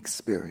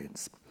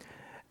experience.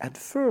 At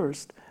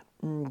first,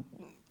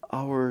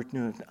 our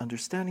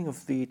understanding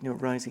of the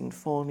rising and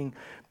falling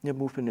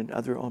movement and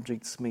other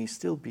objects may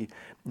still be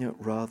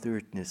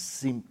rather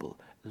simple.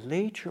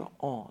 Later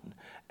on,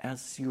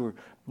 as your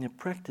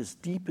practice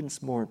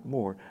deepens more and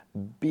more,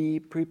 be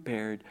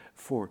prepared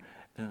for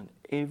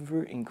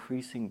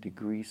ever-increasing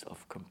degrees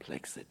of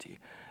complexity.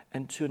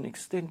 And to an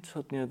extent,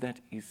 that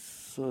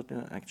is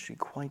actually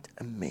quite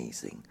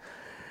amazing.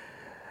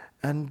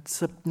 And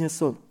so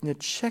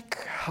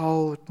check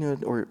how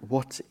or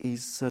what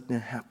is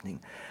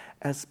happening.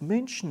 As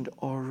mentioned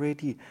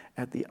already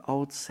at the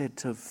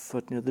outset of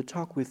the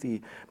talk with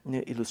the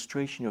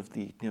illustration of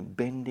the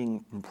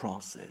bending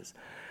process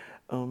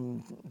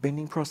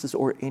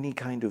or any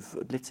kind of,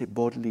 let's say,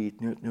 bodily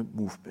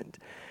movement.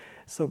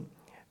 So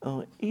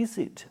is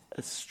it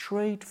a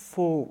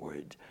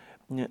straightforward,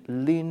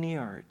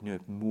 linear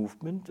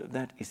movement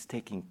that is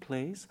taking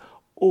place,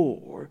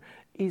 or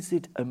is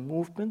it a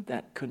movement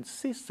that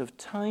consists of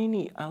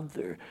tiny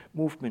other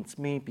movements,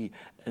 maybe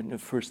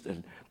first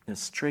a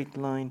straight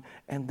line,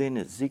 and then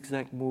a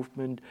zigzag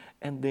movement,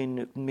 and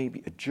then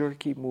maybe a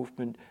jerky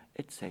movement,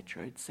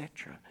 etc.,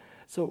 etc.?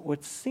 So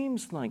what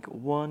seems like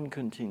one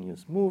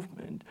continuous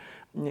movement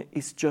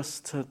is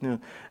just a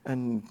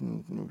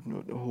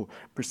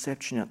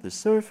perception at the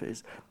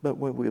surface, but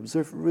when we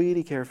observe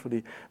really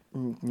carefully,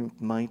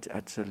 might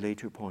at a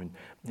later point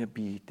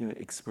be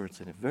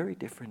experienced in a very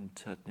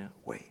different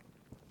way.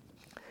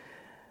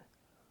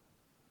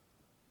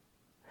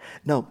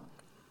 Now,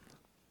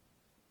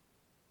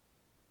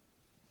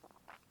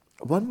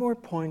 one more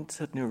point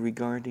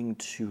regarding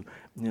to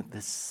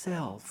the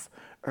self.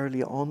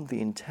 Early on,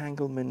 the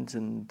entanglement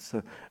and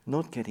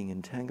not getting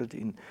entangled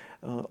in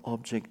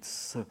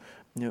objects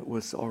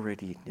was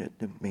already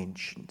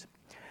mentioned.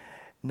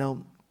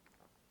 Now,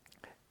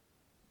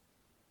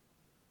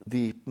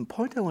 the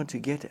point I want to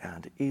get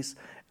at is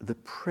the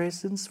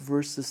presence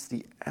versus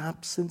the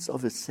absence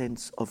of a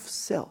sense of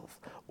self,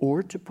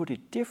 or to put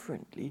it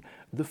differently,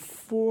 the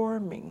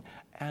forming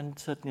and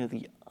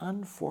the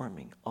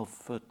unforming of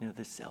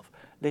the self.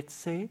 Let's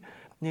say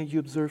you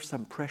observe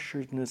some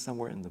pressure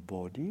somewhere in the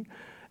body,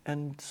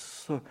 and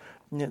so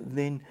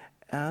then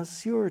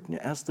as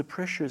the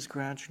pressure is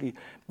gradually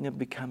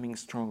becoming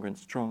stronger and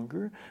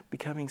stronger,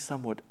 becoming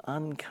somewhat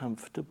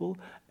uncomfortable,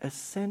 a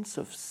sense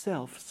of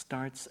self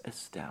starts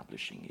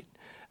establishing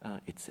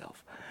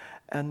itself.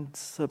 And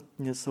so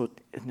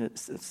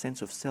a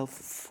sense of self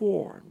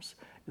forms.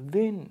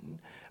 Then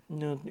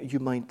you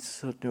might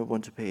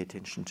want to pay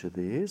attention to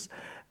this,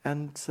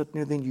 and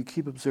then you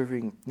keep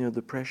observing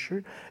the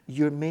pressure.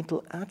 Your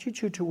mental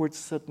attitude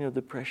towards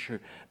the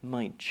pressure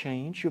might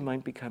change. You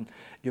might become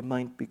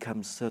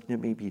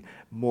maybe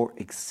more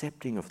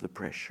accepting of the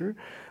pressure,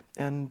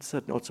 and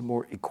also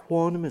more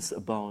equanimous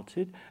about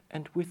it.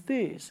 And with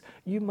this,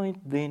 you might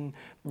then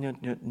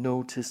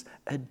notice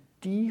a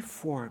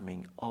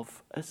deforming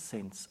of a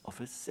sense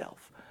of a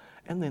self.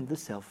 And then the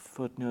self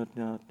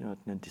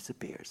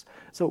disappears.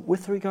 So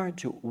with regard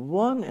to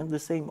one and the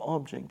same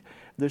object,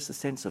 there's a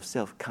sense of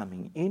self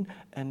coming in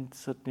and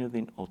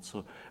then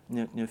also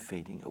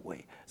fading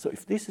away. So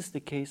if this is the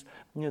case,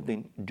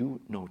 then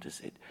do notice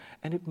it.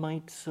 And it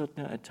might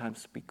at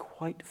times be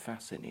quite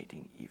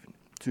fascinating even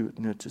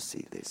to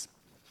see this.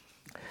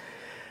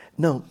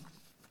 Now,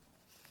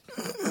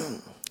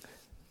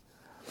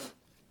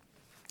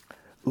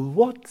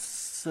 what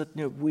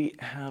we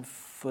have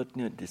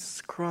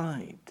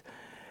described,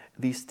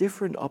 these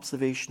different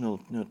observational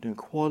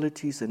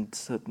qualities and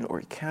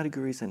or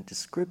categories and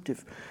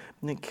descriptive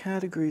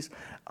categories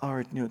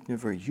are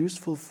very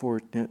useful for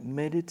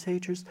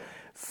meditators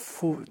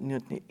for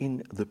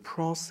in the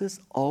process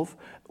of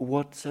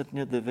what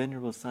the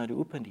Venerable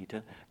Sayadaw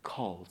Upanita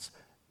calls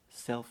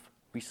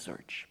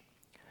self-research.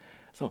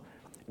 So,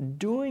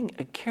 doing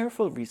a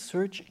careful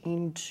research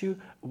into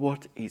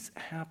what is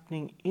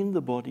happening in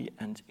the body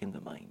and in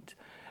the mind.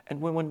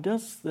 And when one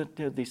does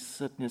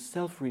this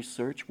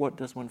self-research, what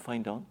does one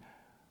find out?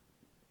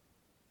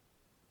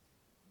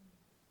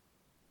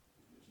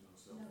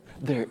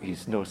 There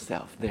is no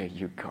self. There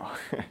you go.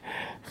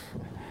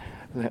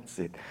 That's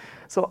it.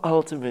 So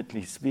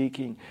ultimately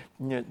speaking,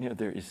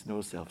 there is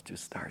no self to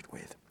start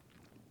with.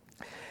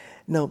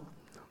 Now,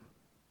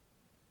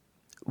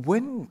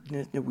 when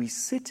we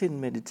sit in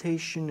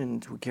meditation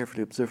and we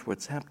carefully observe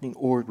what's happening,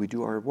 or we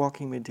do our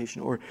walking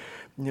meditation, or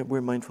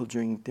we're mindful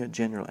during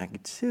general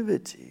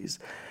activities,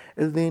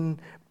 then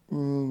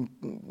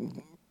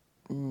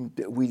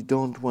we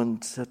don't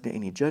want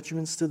any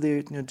judgments to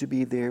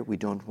be there. We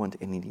don't want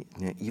any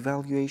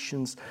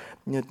evaluations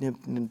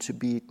to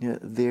be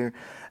there.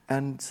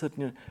 And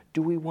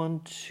do we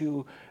want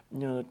to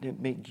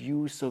make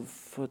use of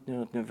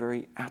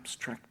very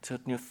abstract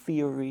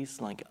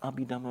theories like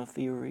Abhidhamma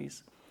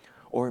theories,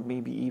 or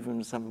maybe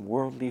even some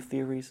worldly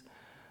theories?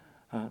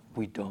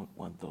 We don't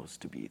want those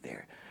to be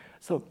there.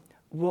 So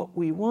what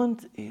we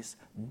want is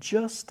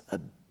just a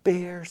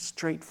bare,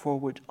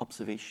 straightforward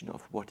observation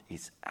of what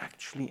is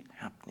actually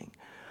happening.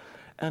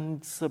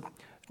 And so,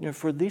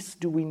 for this,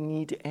 do we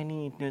need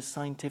any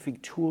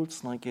scientific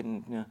tools like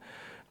in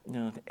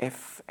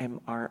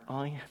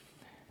fMRI?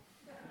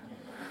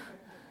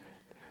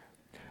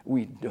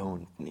 We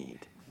don't need.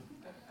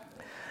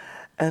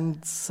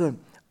 And so,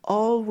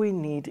 all we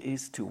need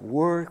is to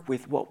work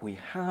with what we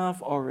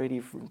have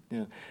already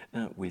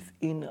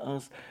within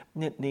us,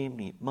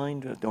 namely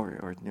mind,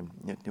 or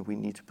we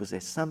need to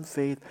possess some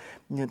faith,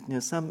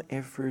 some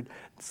effort,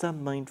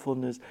 some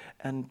mindfulness,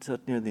 and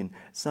then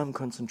some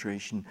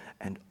concentration,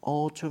 and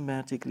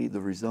automatically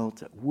the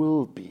result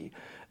will be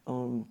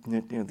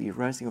the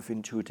arising of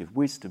intuitive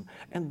wisdom,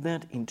 and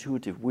that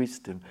intuitive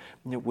wisdom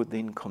would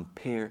then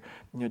compare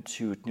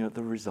to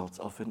the results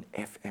of an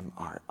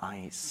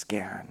fMRI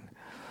scan.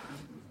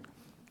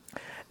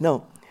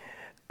 Now,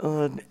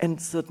 and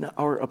so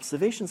our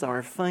observations,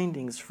 our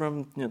findings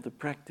from the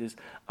practice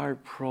are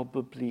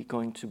probably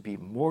going to be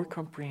more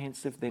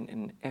comprehensive than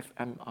an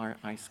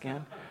fMRI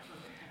scan.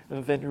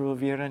 Venerable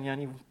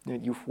Viranyani,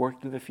 you've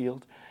worked in the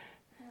field.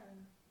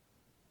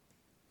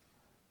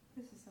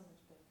 This is so much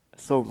better.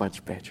 So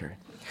much better.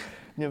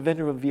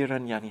 Venerable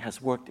Viranyani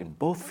has worked in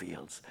both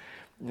fields.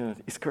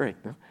 Is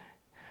correct, no?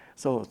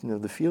 So,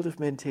 the field of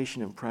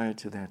meditation and prior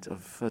to that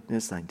of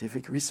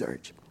scientific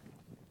research.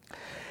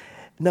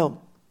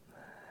 Now,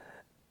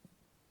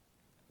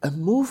 a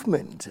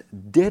movement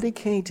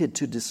dedicated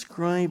to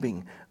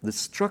describing the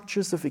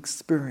structures of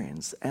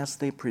experience as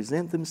they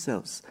present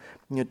themselves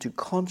to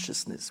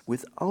consciousness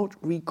without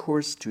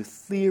recourse to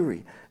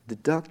theory,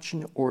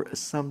 deduction, or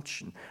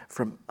assumption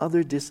from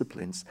other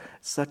disciplines,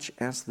 such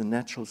as the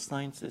natural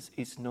sciences,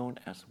 is known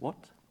as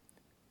what?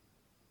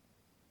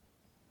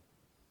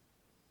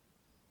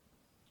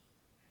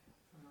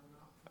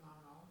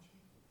 Phenomenology.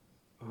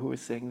 Who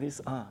is saying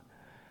this?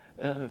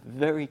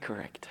 Very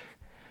correct.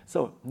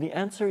 So the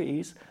answer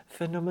is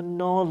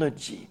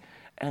phenomenology,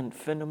 and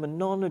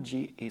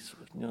phenomenology is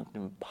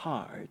in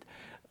part.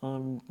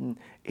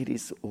 It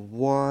is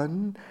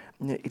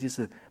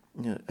a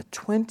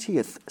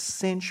 20th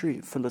century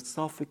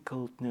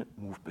philosophical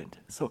movement.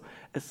 So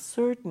a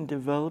certain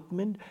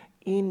development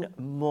in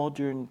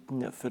modern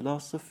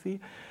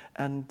philosophy,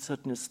 and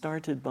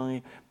started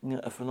by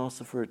a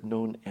philosopher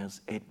known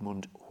as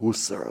Edmund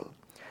Husserl.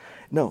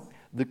 Now,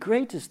 the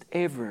greatest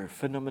ever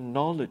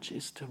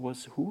phenomenologist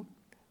was who?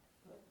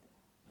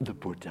 The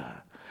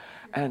Buddha.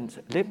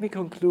 And let me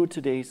conclude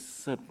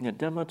today's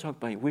Dhamma talk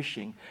by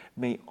wishing,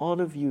 may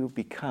all of you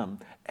become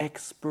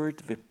expert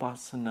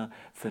Vipassana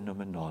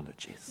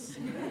phenomenologists.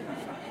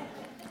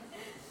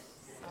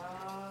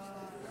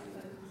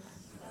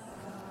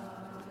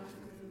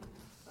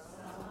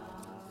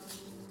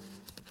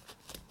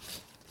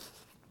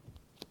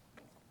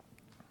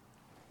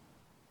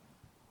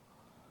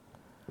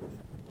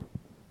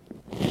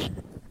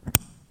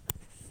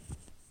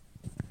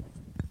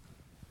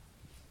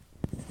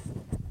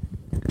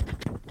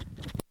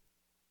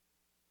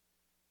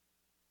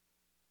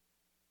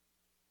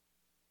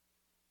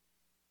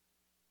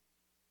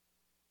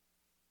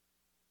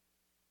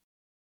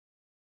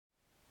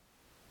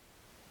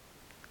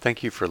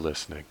 Thank you for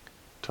listening.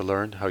 To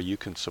learn how you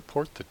can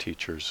support the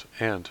teachers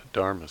and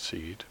Dharma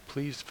Seed,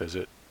 please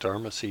visit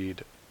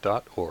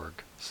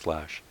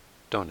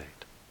dharmaseed.org/donate.